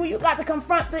times where you got to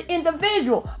confront the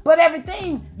individual. But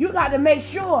everything, you got to make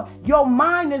sure your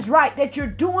mind is right, that you're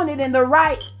doing it in the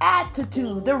right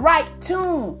attitude, the right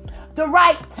tune, the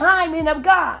right timing of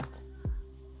God.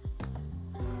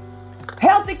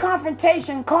 Healthy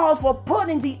confrontation calls for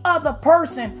putting the other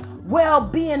person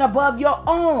well-being above your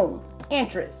own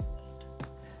interests.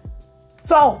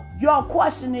 So your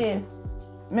question is,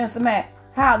 Mr. Mack,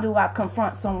 how do I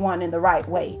confront someone in the right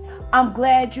way? I'm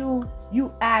glad you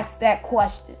asked that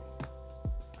question.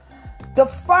 The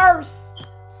first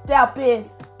step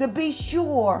is to be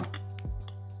sure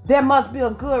there must be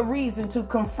a good reason to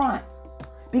confront.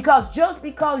 Because just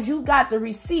because you got the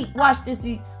receipt, watch this,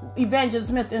 Evangelist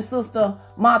Smith and Sister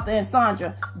Martha and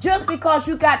Sandra, just because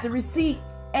you got the receipt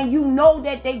and you know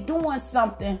that they doing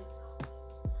something,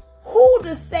 who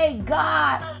to say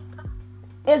God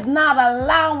is not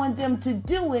allowing them to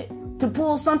do it to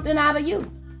pull something out of you?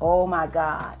 Oh my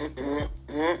God.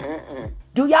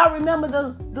 Do y'all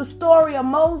remember the story of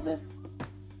Moses?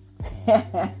 It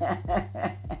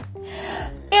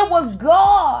was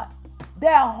God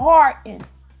that hardened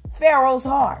Pharaoh's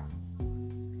heart.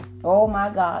 Oh my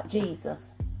God,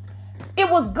 Jesus. It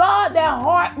was God that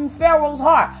hardened Pharaoh's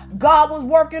heart. God was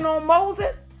working on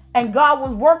Moses and God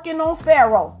was working on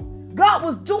Pharaoh. God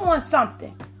was doing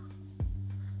something.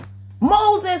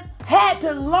 Moses had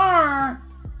to learn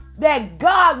that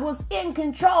God was in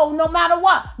control no matter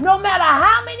what. No matter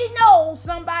how many no's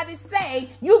somebody say,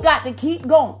 you got to keep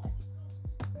going.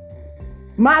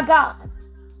 My God.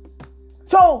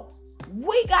 So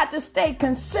we got to stay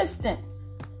consistent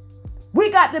We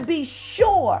got to be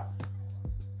sure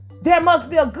there must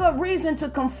be a good reason to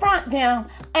confront them,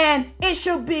 and it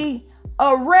should be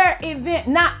a rare event,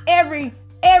 not every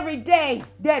day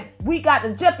that we got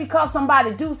to, just because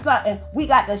somebody do something, we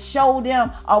got to show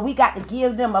them or we got to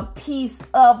give them a piece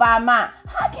of our mind.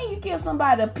 How can you give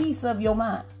somebody a piece of your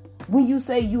mind when you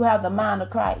say you have the mind of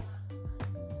Christ?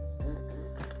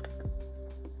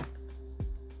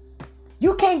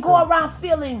 You can't go around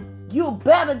feeling you're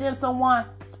better than someone,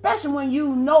 especially when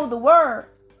you know the word.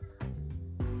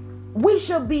 We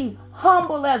should be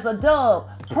humble as a dove,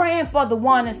 praying for the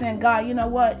one and saying, God, you know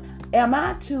what? Am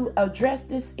I to address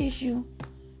this issue?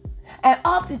 And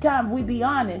oftentimes, we be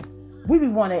honest, we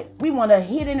want to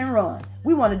hit it and run.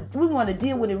 We want to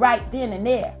deal with it right then and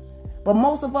there. But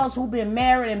most of us who've been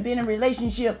married and been in a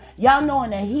relationship, y'all know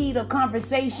in the heat of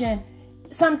conversation,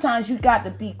 sometimes you got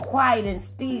to be quiet and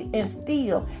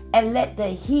still and let the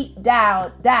heat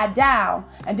die down,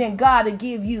 and then God will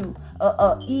give you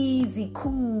a easy,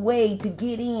 cool way to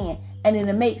get in, and then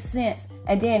it makes sense.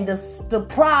 And then the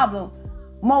problem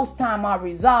most time are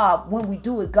resolved when we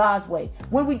do it God's way.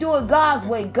 When we do it God's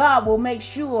way, God will make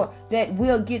sure that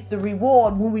we'll get the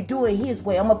reward when we do it His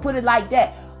way. I'm going to put it like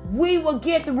that. We will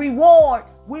get the reward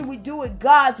when we do it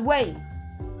God's way.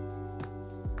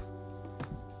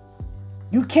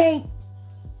 You can't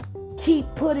keep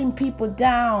putting people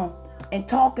down and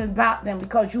talking about them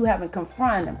because you haven't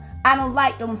confronted them. I don't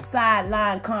like them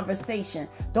sideline conversation,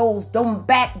 them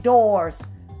back doors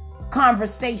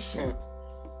conversation.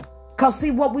 Because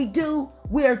see what we do,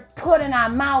 we're putting our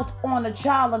mouth on a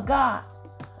child of God.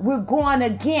 We're going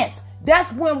against.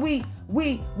 That's when we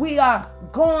are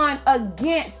going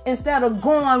against instead of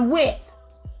going with.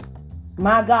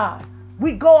 My God.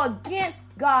 We go against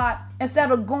God instead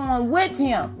of going with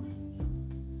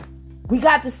Him. We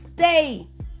got to stay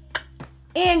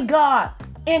in God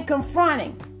and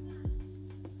confronting.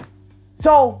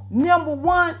 So number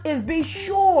one is be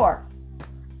sure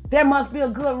there must be a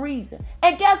good reason.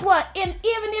 And guess what? And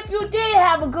even if you did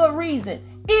have a good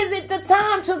reason, is it the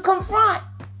time to confront?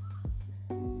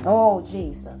 Oh,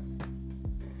 Jesus.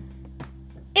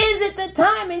 Is it the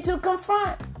timing to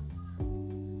confront?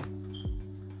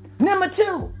 Number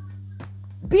two,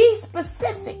 be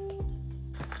specific.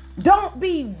 Don't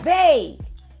be vague.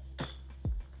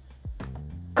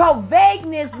 Because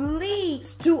vagueness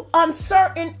leads to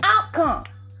uncertain outcome.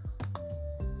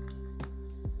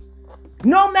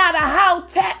 No matter how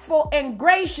tactful and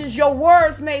gracious your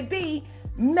words may be,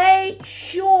 make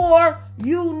sure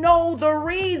you know the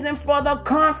reason for the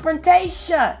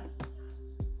confrontation.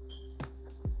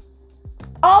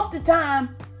 Oftentimes,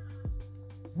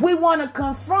 we want to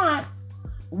confront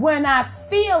when our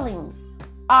feelings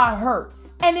are hurt.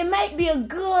 And it might be a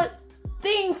good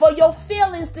thing for your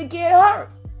feelings to get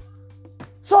hurt,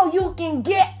 so you can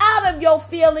get out of your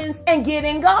feelings and get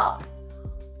in God.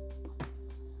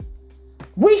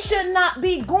 We should not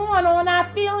be going on our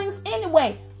feelings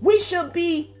anyway. We should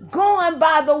be going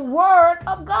by the word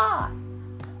of God.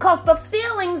 Because the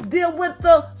feelings deal with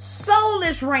the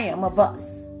soulish realm of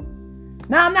us.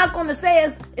 Now, I'm not going to say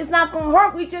it's not going to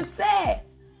hurt. We just said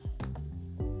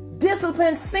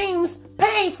discipline seems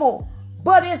painful,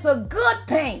 but it's a good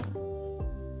pain.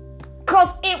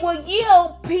 Because it will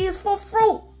yield peaceful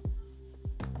fruit.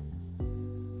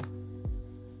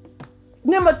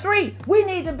 Number three, we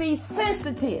need to be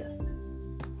sensitive.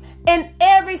 In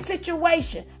every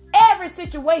situation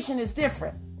is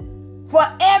different.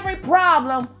 For every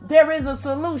problem, there is a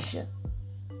solution.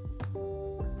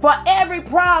 For every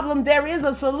problem, there is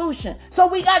a solution. So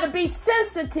we got to be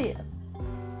sensitive.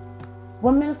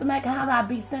 Well, Minister Mack, how do I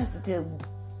be sensitive?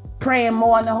 Praying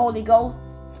more in the Holy Ghost,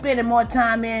 spending more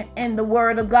time in the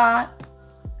Word of God,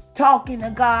 talking to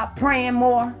God, praying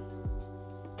more.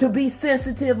 To be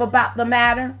sensitive about the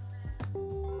matter,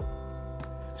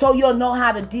 so you'll know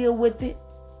how to deal with it.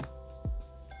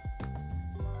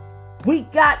 We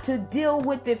got to deal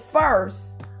with it first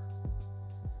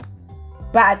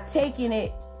by taking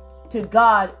it to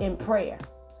God in prayer.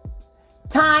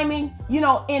 Timing,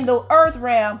 in the earth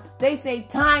realm, they say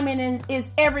timing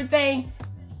is everything.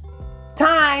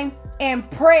 Time and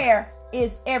prayer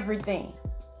is everything.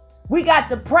 We got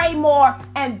to pray more,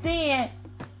 and then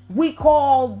we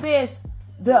call this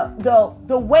the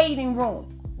waiting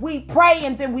room. We pray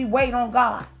and then we wait on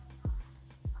God.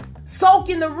 Soak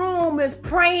in the room is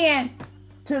praying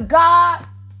to God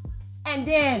and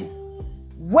then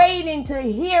waiting to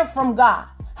hear from God.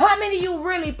 How many of you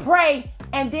really pray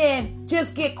and then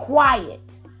just get quiet?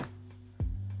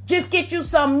 Just get you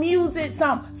some music,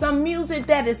 some music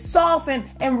that is soft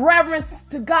and reverence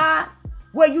to God.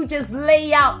 where you just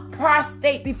lay out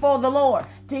prostrate before the Lord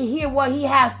to hear what he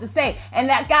has to say. And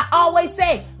like I always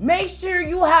say, make sure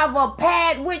you have a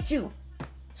pad with you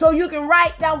so you can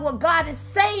write down what God is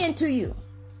saying to you.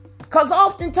 Because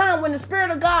oftentimes when the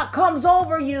Spirit of God comes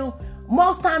over you,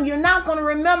 most time you're not going to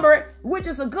remember it, which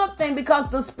is a good thing because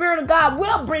the Spirit of God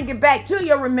will bring it back to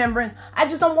your remembrance. I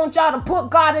just don't want y'all to put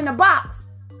God in a box.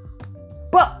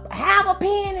 But have a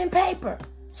pen and paper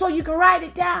so you can write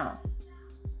it down.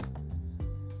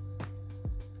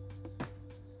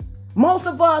 Most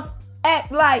of us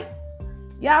act like,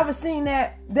 y'all ever seen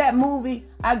that movie?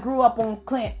 I grew up on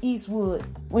Clint Eastwood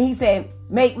when he said,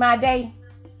 "Make my day."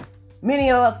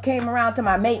 Many of us came around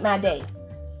to "Make my day."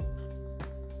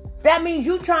 That means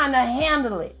you trying to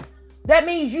handle it. That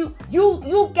means you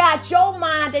got your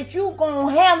mind that you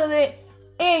gonna handle it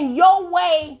in your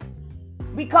way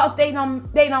because they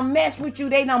done mess with you,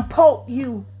 they done poke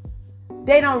you,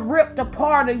 they done ripped a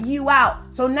part of you out.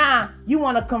 So now you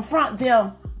want to confront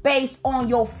them based on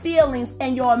your feelings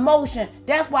and your emotion.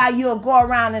 That's why you'll go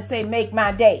around and say, "Make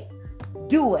my day."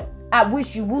 Do it. I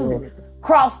wish you would.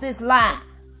 Cross this line.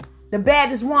 The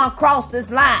baddest one crossed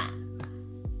this line.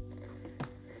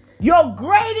 Your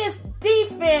greatest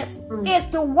defense is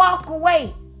to walk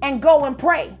away and go and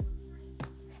pray.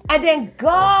 And then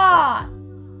God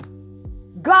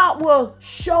will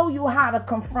show you how to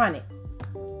confront it.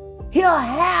 He'll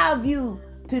have you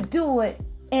to do it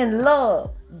in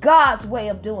love. God's way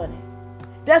of doing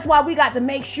it. That's why we got to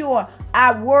make sure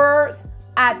our words,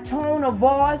 our tone of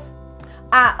voice,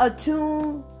 are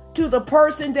attuned to the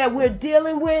person that we're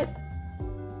dealing with,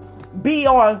 be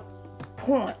on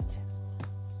point.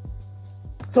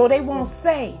 So they won't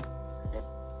say,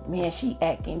 "Man, she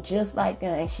acting just like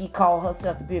that and she called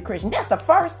herself to be a Christian." That's the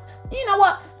first, you know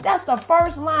what? That's the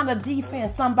first line of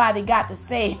defense somebody got to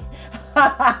say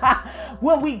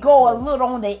when we go a little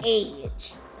on the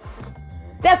edge.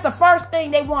 That's the first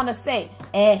thing they want to say.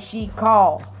 "And she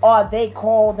called," or they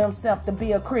call themselves to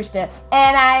be a Christian.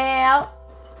 And I am.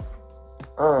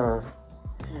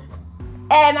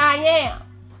 And I am.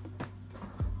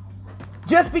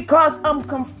 Just because I'm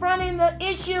confronting the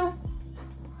issue,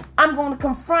 I'm going to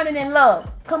confront it in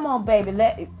love. Come on, baby.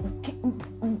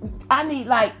 I need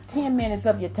like 10 minutes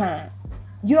of your time.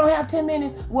 You don't have 10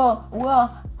 minutes?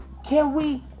 Well, can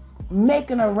we make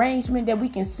an arrangement that we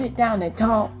can sit down and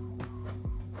talk?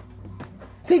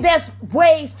 See, there's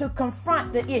ways to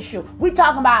confront the issue. We're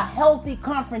talking about healthy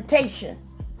confrontation.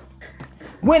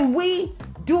 When we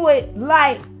do it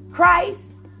like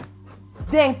Christ,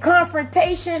 then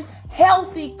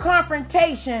healthy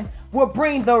confrontation will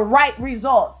bring the right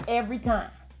results every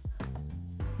time.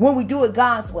 When we do it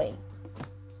God's way.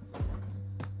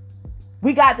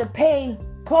 We got to pay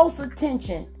close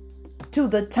attention to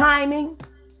the timing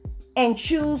and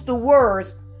choose the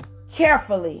words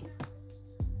carefully.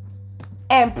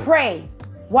 And pray.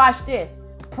 Watch this.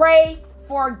 Pray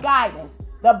for guidance.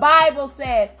 The Bible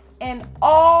said, "In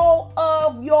all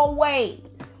of your ways,"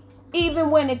 even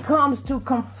when it comes to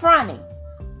confronting,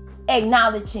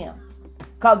 acknowledge him.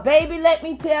 Because, baby, let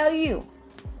me tell you,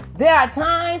 there are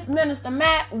times Minister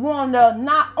Matt want to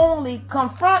not only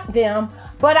confront them,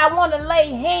 but I want to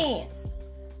lay hands.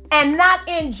 And not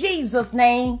in Jesus'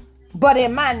 name, but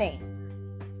in my name.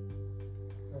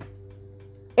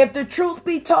 If the truth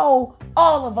be told,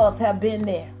 all of us have been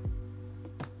there.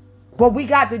 But we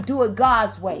got to do it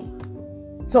God's way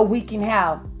so we can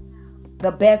have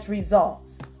the best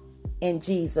results. In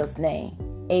Jesus' name,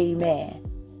 amen.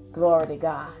 Glory to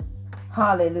God.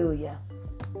 Hallelujah.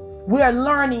 We're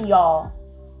learning, y'all.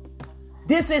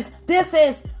 This is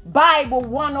Bible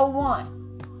 101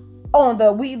 on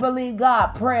the We Believe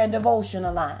God prayer and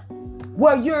devotional line,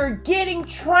 where you're getting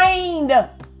trained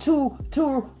to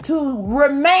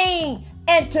remain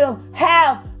and to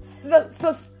have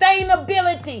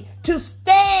sustainability, to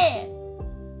stand.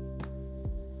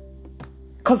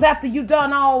 Because after you've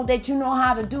done all that you know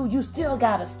how to do, you still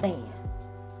got to stand.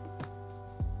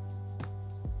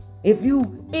 If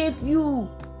you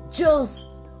just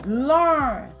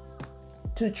learn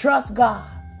to trust God,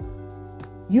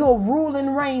 you'll rule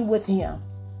and reign with him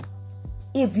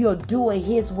if you'll do it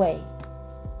his way.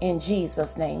 In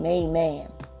Jesus' name, amen.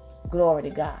 Glory to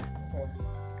God.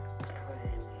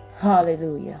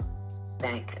 Hallelujah.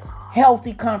 Thank you.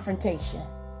 Healthy confrontation.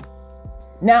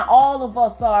 Now all of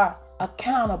us are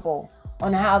accountable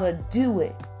on how to do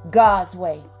it God's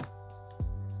way.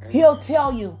 He'll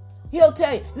tell you,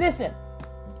 listen,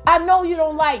 I know you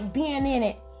don't like being in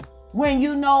it when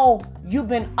you know you've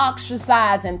been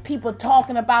ostracized and people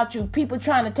talking about you, people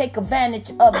trying to take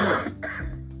advantage of you.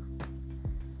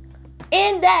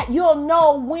 In that, you'll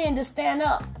know when to stand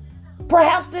up.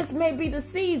 Perhaps this may be the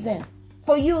season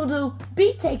for you to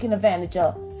be taken advantage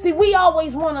of. See, we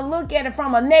always want to look at it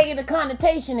from a negative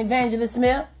connotation, Evangelist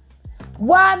Smith.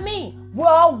 Why me?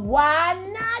 Well, why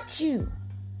not you?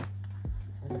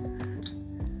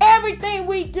 Everything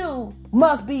we do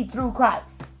must be through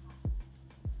Christ.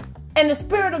 And the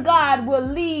Spirit of God will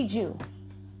lead you.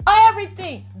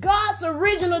 Everything. God's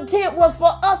original intent was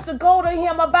for us to go to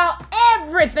Him about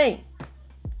everything.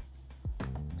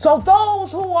 So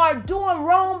those who are doing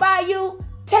wrong by you,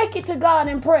 take it to God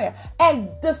in prayer. And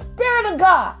the Spirit of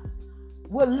God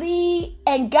will lead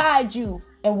and guide you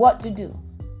in what to do.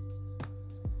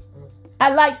 I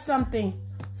like something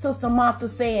Sister Martha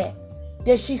said,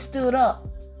 that she stood up.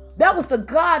 That was the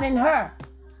God in her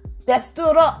that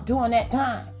stood up during that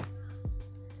time.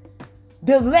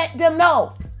 To let them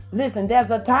know, listen, there's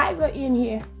a tiger in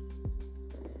here.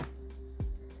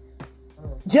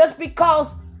 Just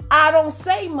because I don't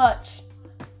say much,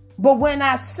 but when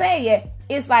I say it,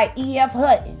 it's like E.F.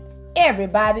 Hutton.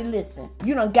 Everybody listen.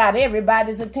 You done got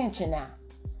everybody's attention now.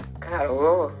 Got a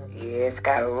roar. Yes,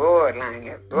 got a roar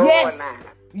lion. Yes, lion.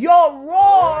 your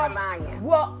roar lion.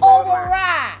 will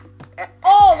override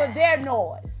all of their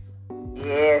noise.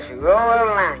 Yes,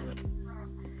 roar lion.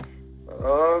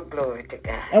 Oh, glory to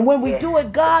God. And when we do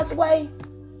it God's way,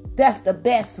 that's the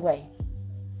best way.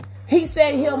 He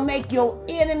said He'll make your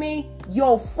enemy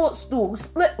your footstool.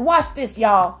 Watch this,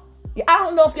 y'all. I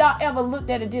don't know if y'all ever looked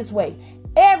at it this way.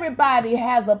 Everybody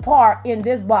has a part in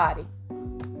this body.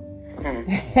 He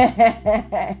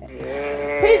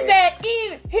said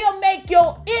He'll make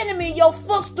your enemy your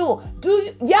footstool.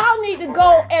 Y'all need to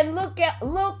go and look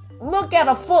at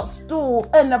a footstool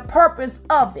and the purpose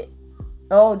of it.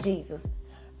 Oh, Jesus.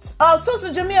 Sister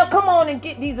Jamil, come on and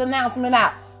get these announcements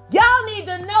out. Y'all need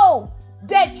to know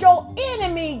that your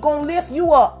enemy gonna lift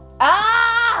you up.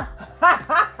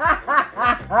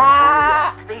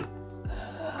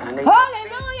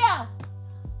 Hallelujah.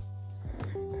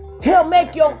 He'll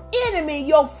make your enemy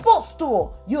your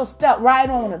footstool. You'll step right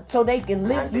on them so they can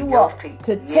lift you up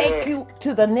to take you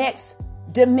to the next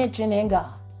dimension in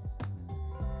God.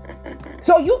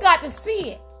 So you got to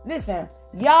see it. Listen,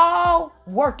 y'all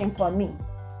working for me.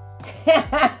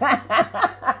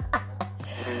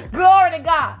 Glory to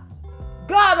God.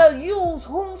 God will use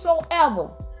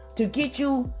whomsoever to get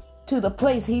you to the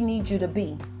place He needs you to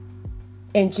be.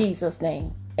 In Jesus'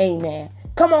 name, amen.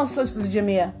 Come on, Sister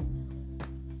Jamia.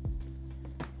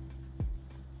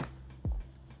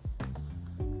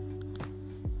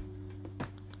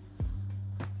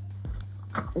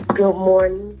 Good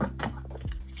morning.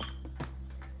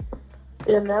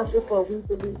 The announcement for We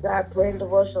Believe God Prayer and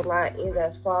Devotional Line is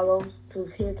as follows. To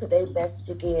hear today's message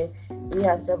again, we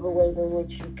have several ways in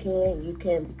which you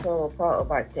can become a part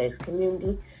of our text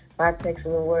community by texting the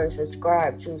word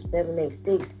subscribe to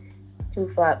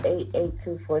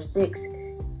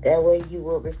 786-258-8246. That way you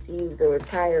will receive the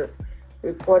retired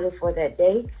recording for that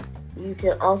day. You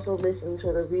can also listen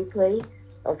to the replay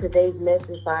of today's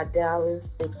message by dialing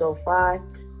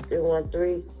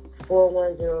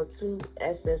 605-313-4102.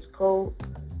 Access code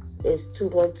is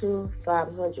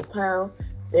 212-500#.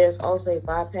 There's also a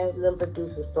bypass number due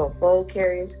to some phone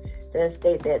carriers that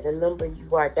state that the number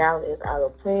you are dialing is out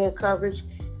of plan coverage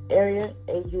area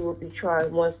and you will be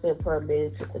charged 1 cent per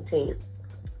minute to continue.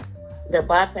 The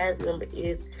bypass number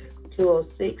is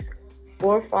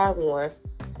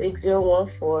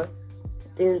 206-451-6014.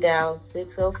 Then dial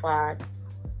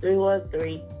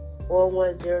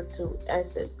 605-313-4102.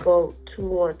 Access code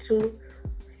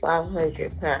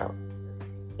 212-500#.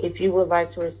 If you would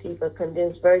like to receive a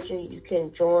condensed version, you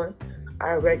can join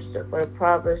our register for the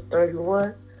Proverbs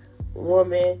 31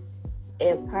 Woman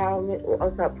Empowerment,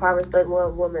 Proverbs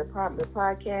 31 Woman Empowerment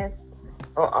Podcast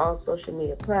on all social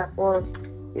media platforms.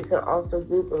 You can also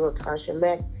Google Latasha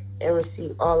Mack and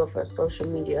receive all of her social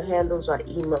media handles or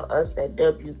email us at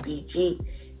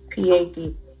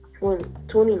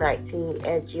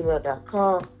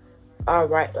wbgpad2019@gmail.com or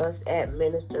write us at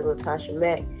Minister Latasha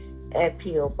Mack at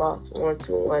P.O. Box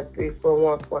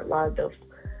 121341, Fort Lauderdale,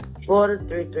 Florida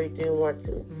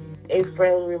 33312. A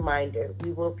friendly reminder,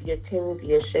 we will be attending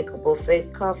the Unshakable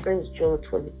Faith Conference June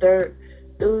 23rd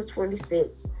through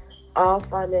 26th. All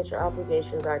financial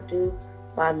obligations are due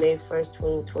by May 1st,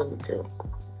 2022.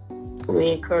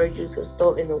 We encourage you to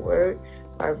sow in the Word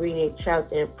by reading a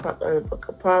chapter in the book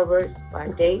of Proverbs by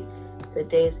date.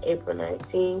 Today is April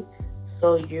 19th,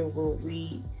 so you will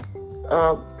read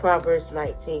Proverbs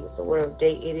 19. So whatever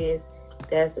date it is,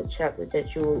 that's the chapter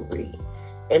that you will read.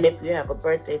 And if you have a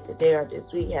birthday today or this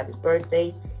week, happy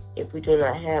birthday. If we do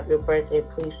not have your birthday,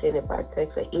 please send it by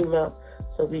text or email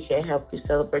so we can help you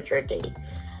celebrate your day.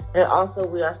 And also,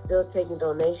 we are still taking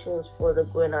donations for the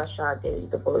Gwen Ashah Daily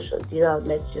Devotion. These are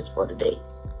messages for the day.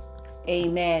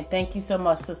 Amen. Thank you so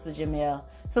much, Sister Jamel.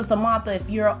 Sister Martha, if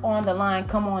you're on the line,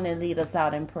 come on and lead us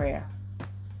out in prayer.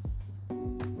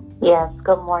 Yes,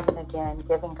 good morning again.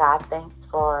 Giving God thanks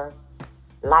for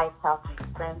life, health,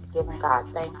 and strength. Giving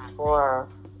God thanks for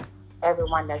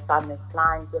everyone that's on this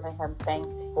line. Giving Him thanks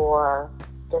for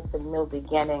just a new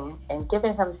beginning. And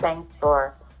giving Him thanks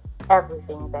for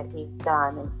everything that He's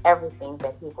done and everything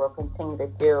that He will continue to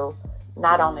do,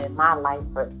 not only in my life,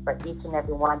 but for each and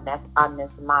every one that's on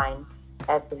this line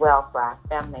as well, for our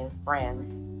family and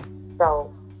friends.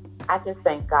 So I just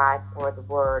thank God for the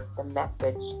word, the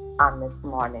message on this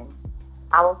morning.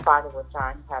 Our Father which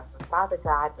art in heaven, Father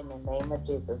God, in the name of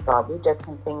Jesus, Lord, we just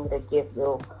continue to give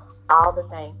you all the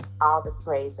thanks, all the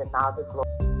praise, and all the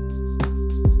glory.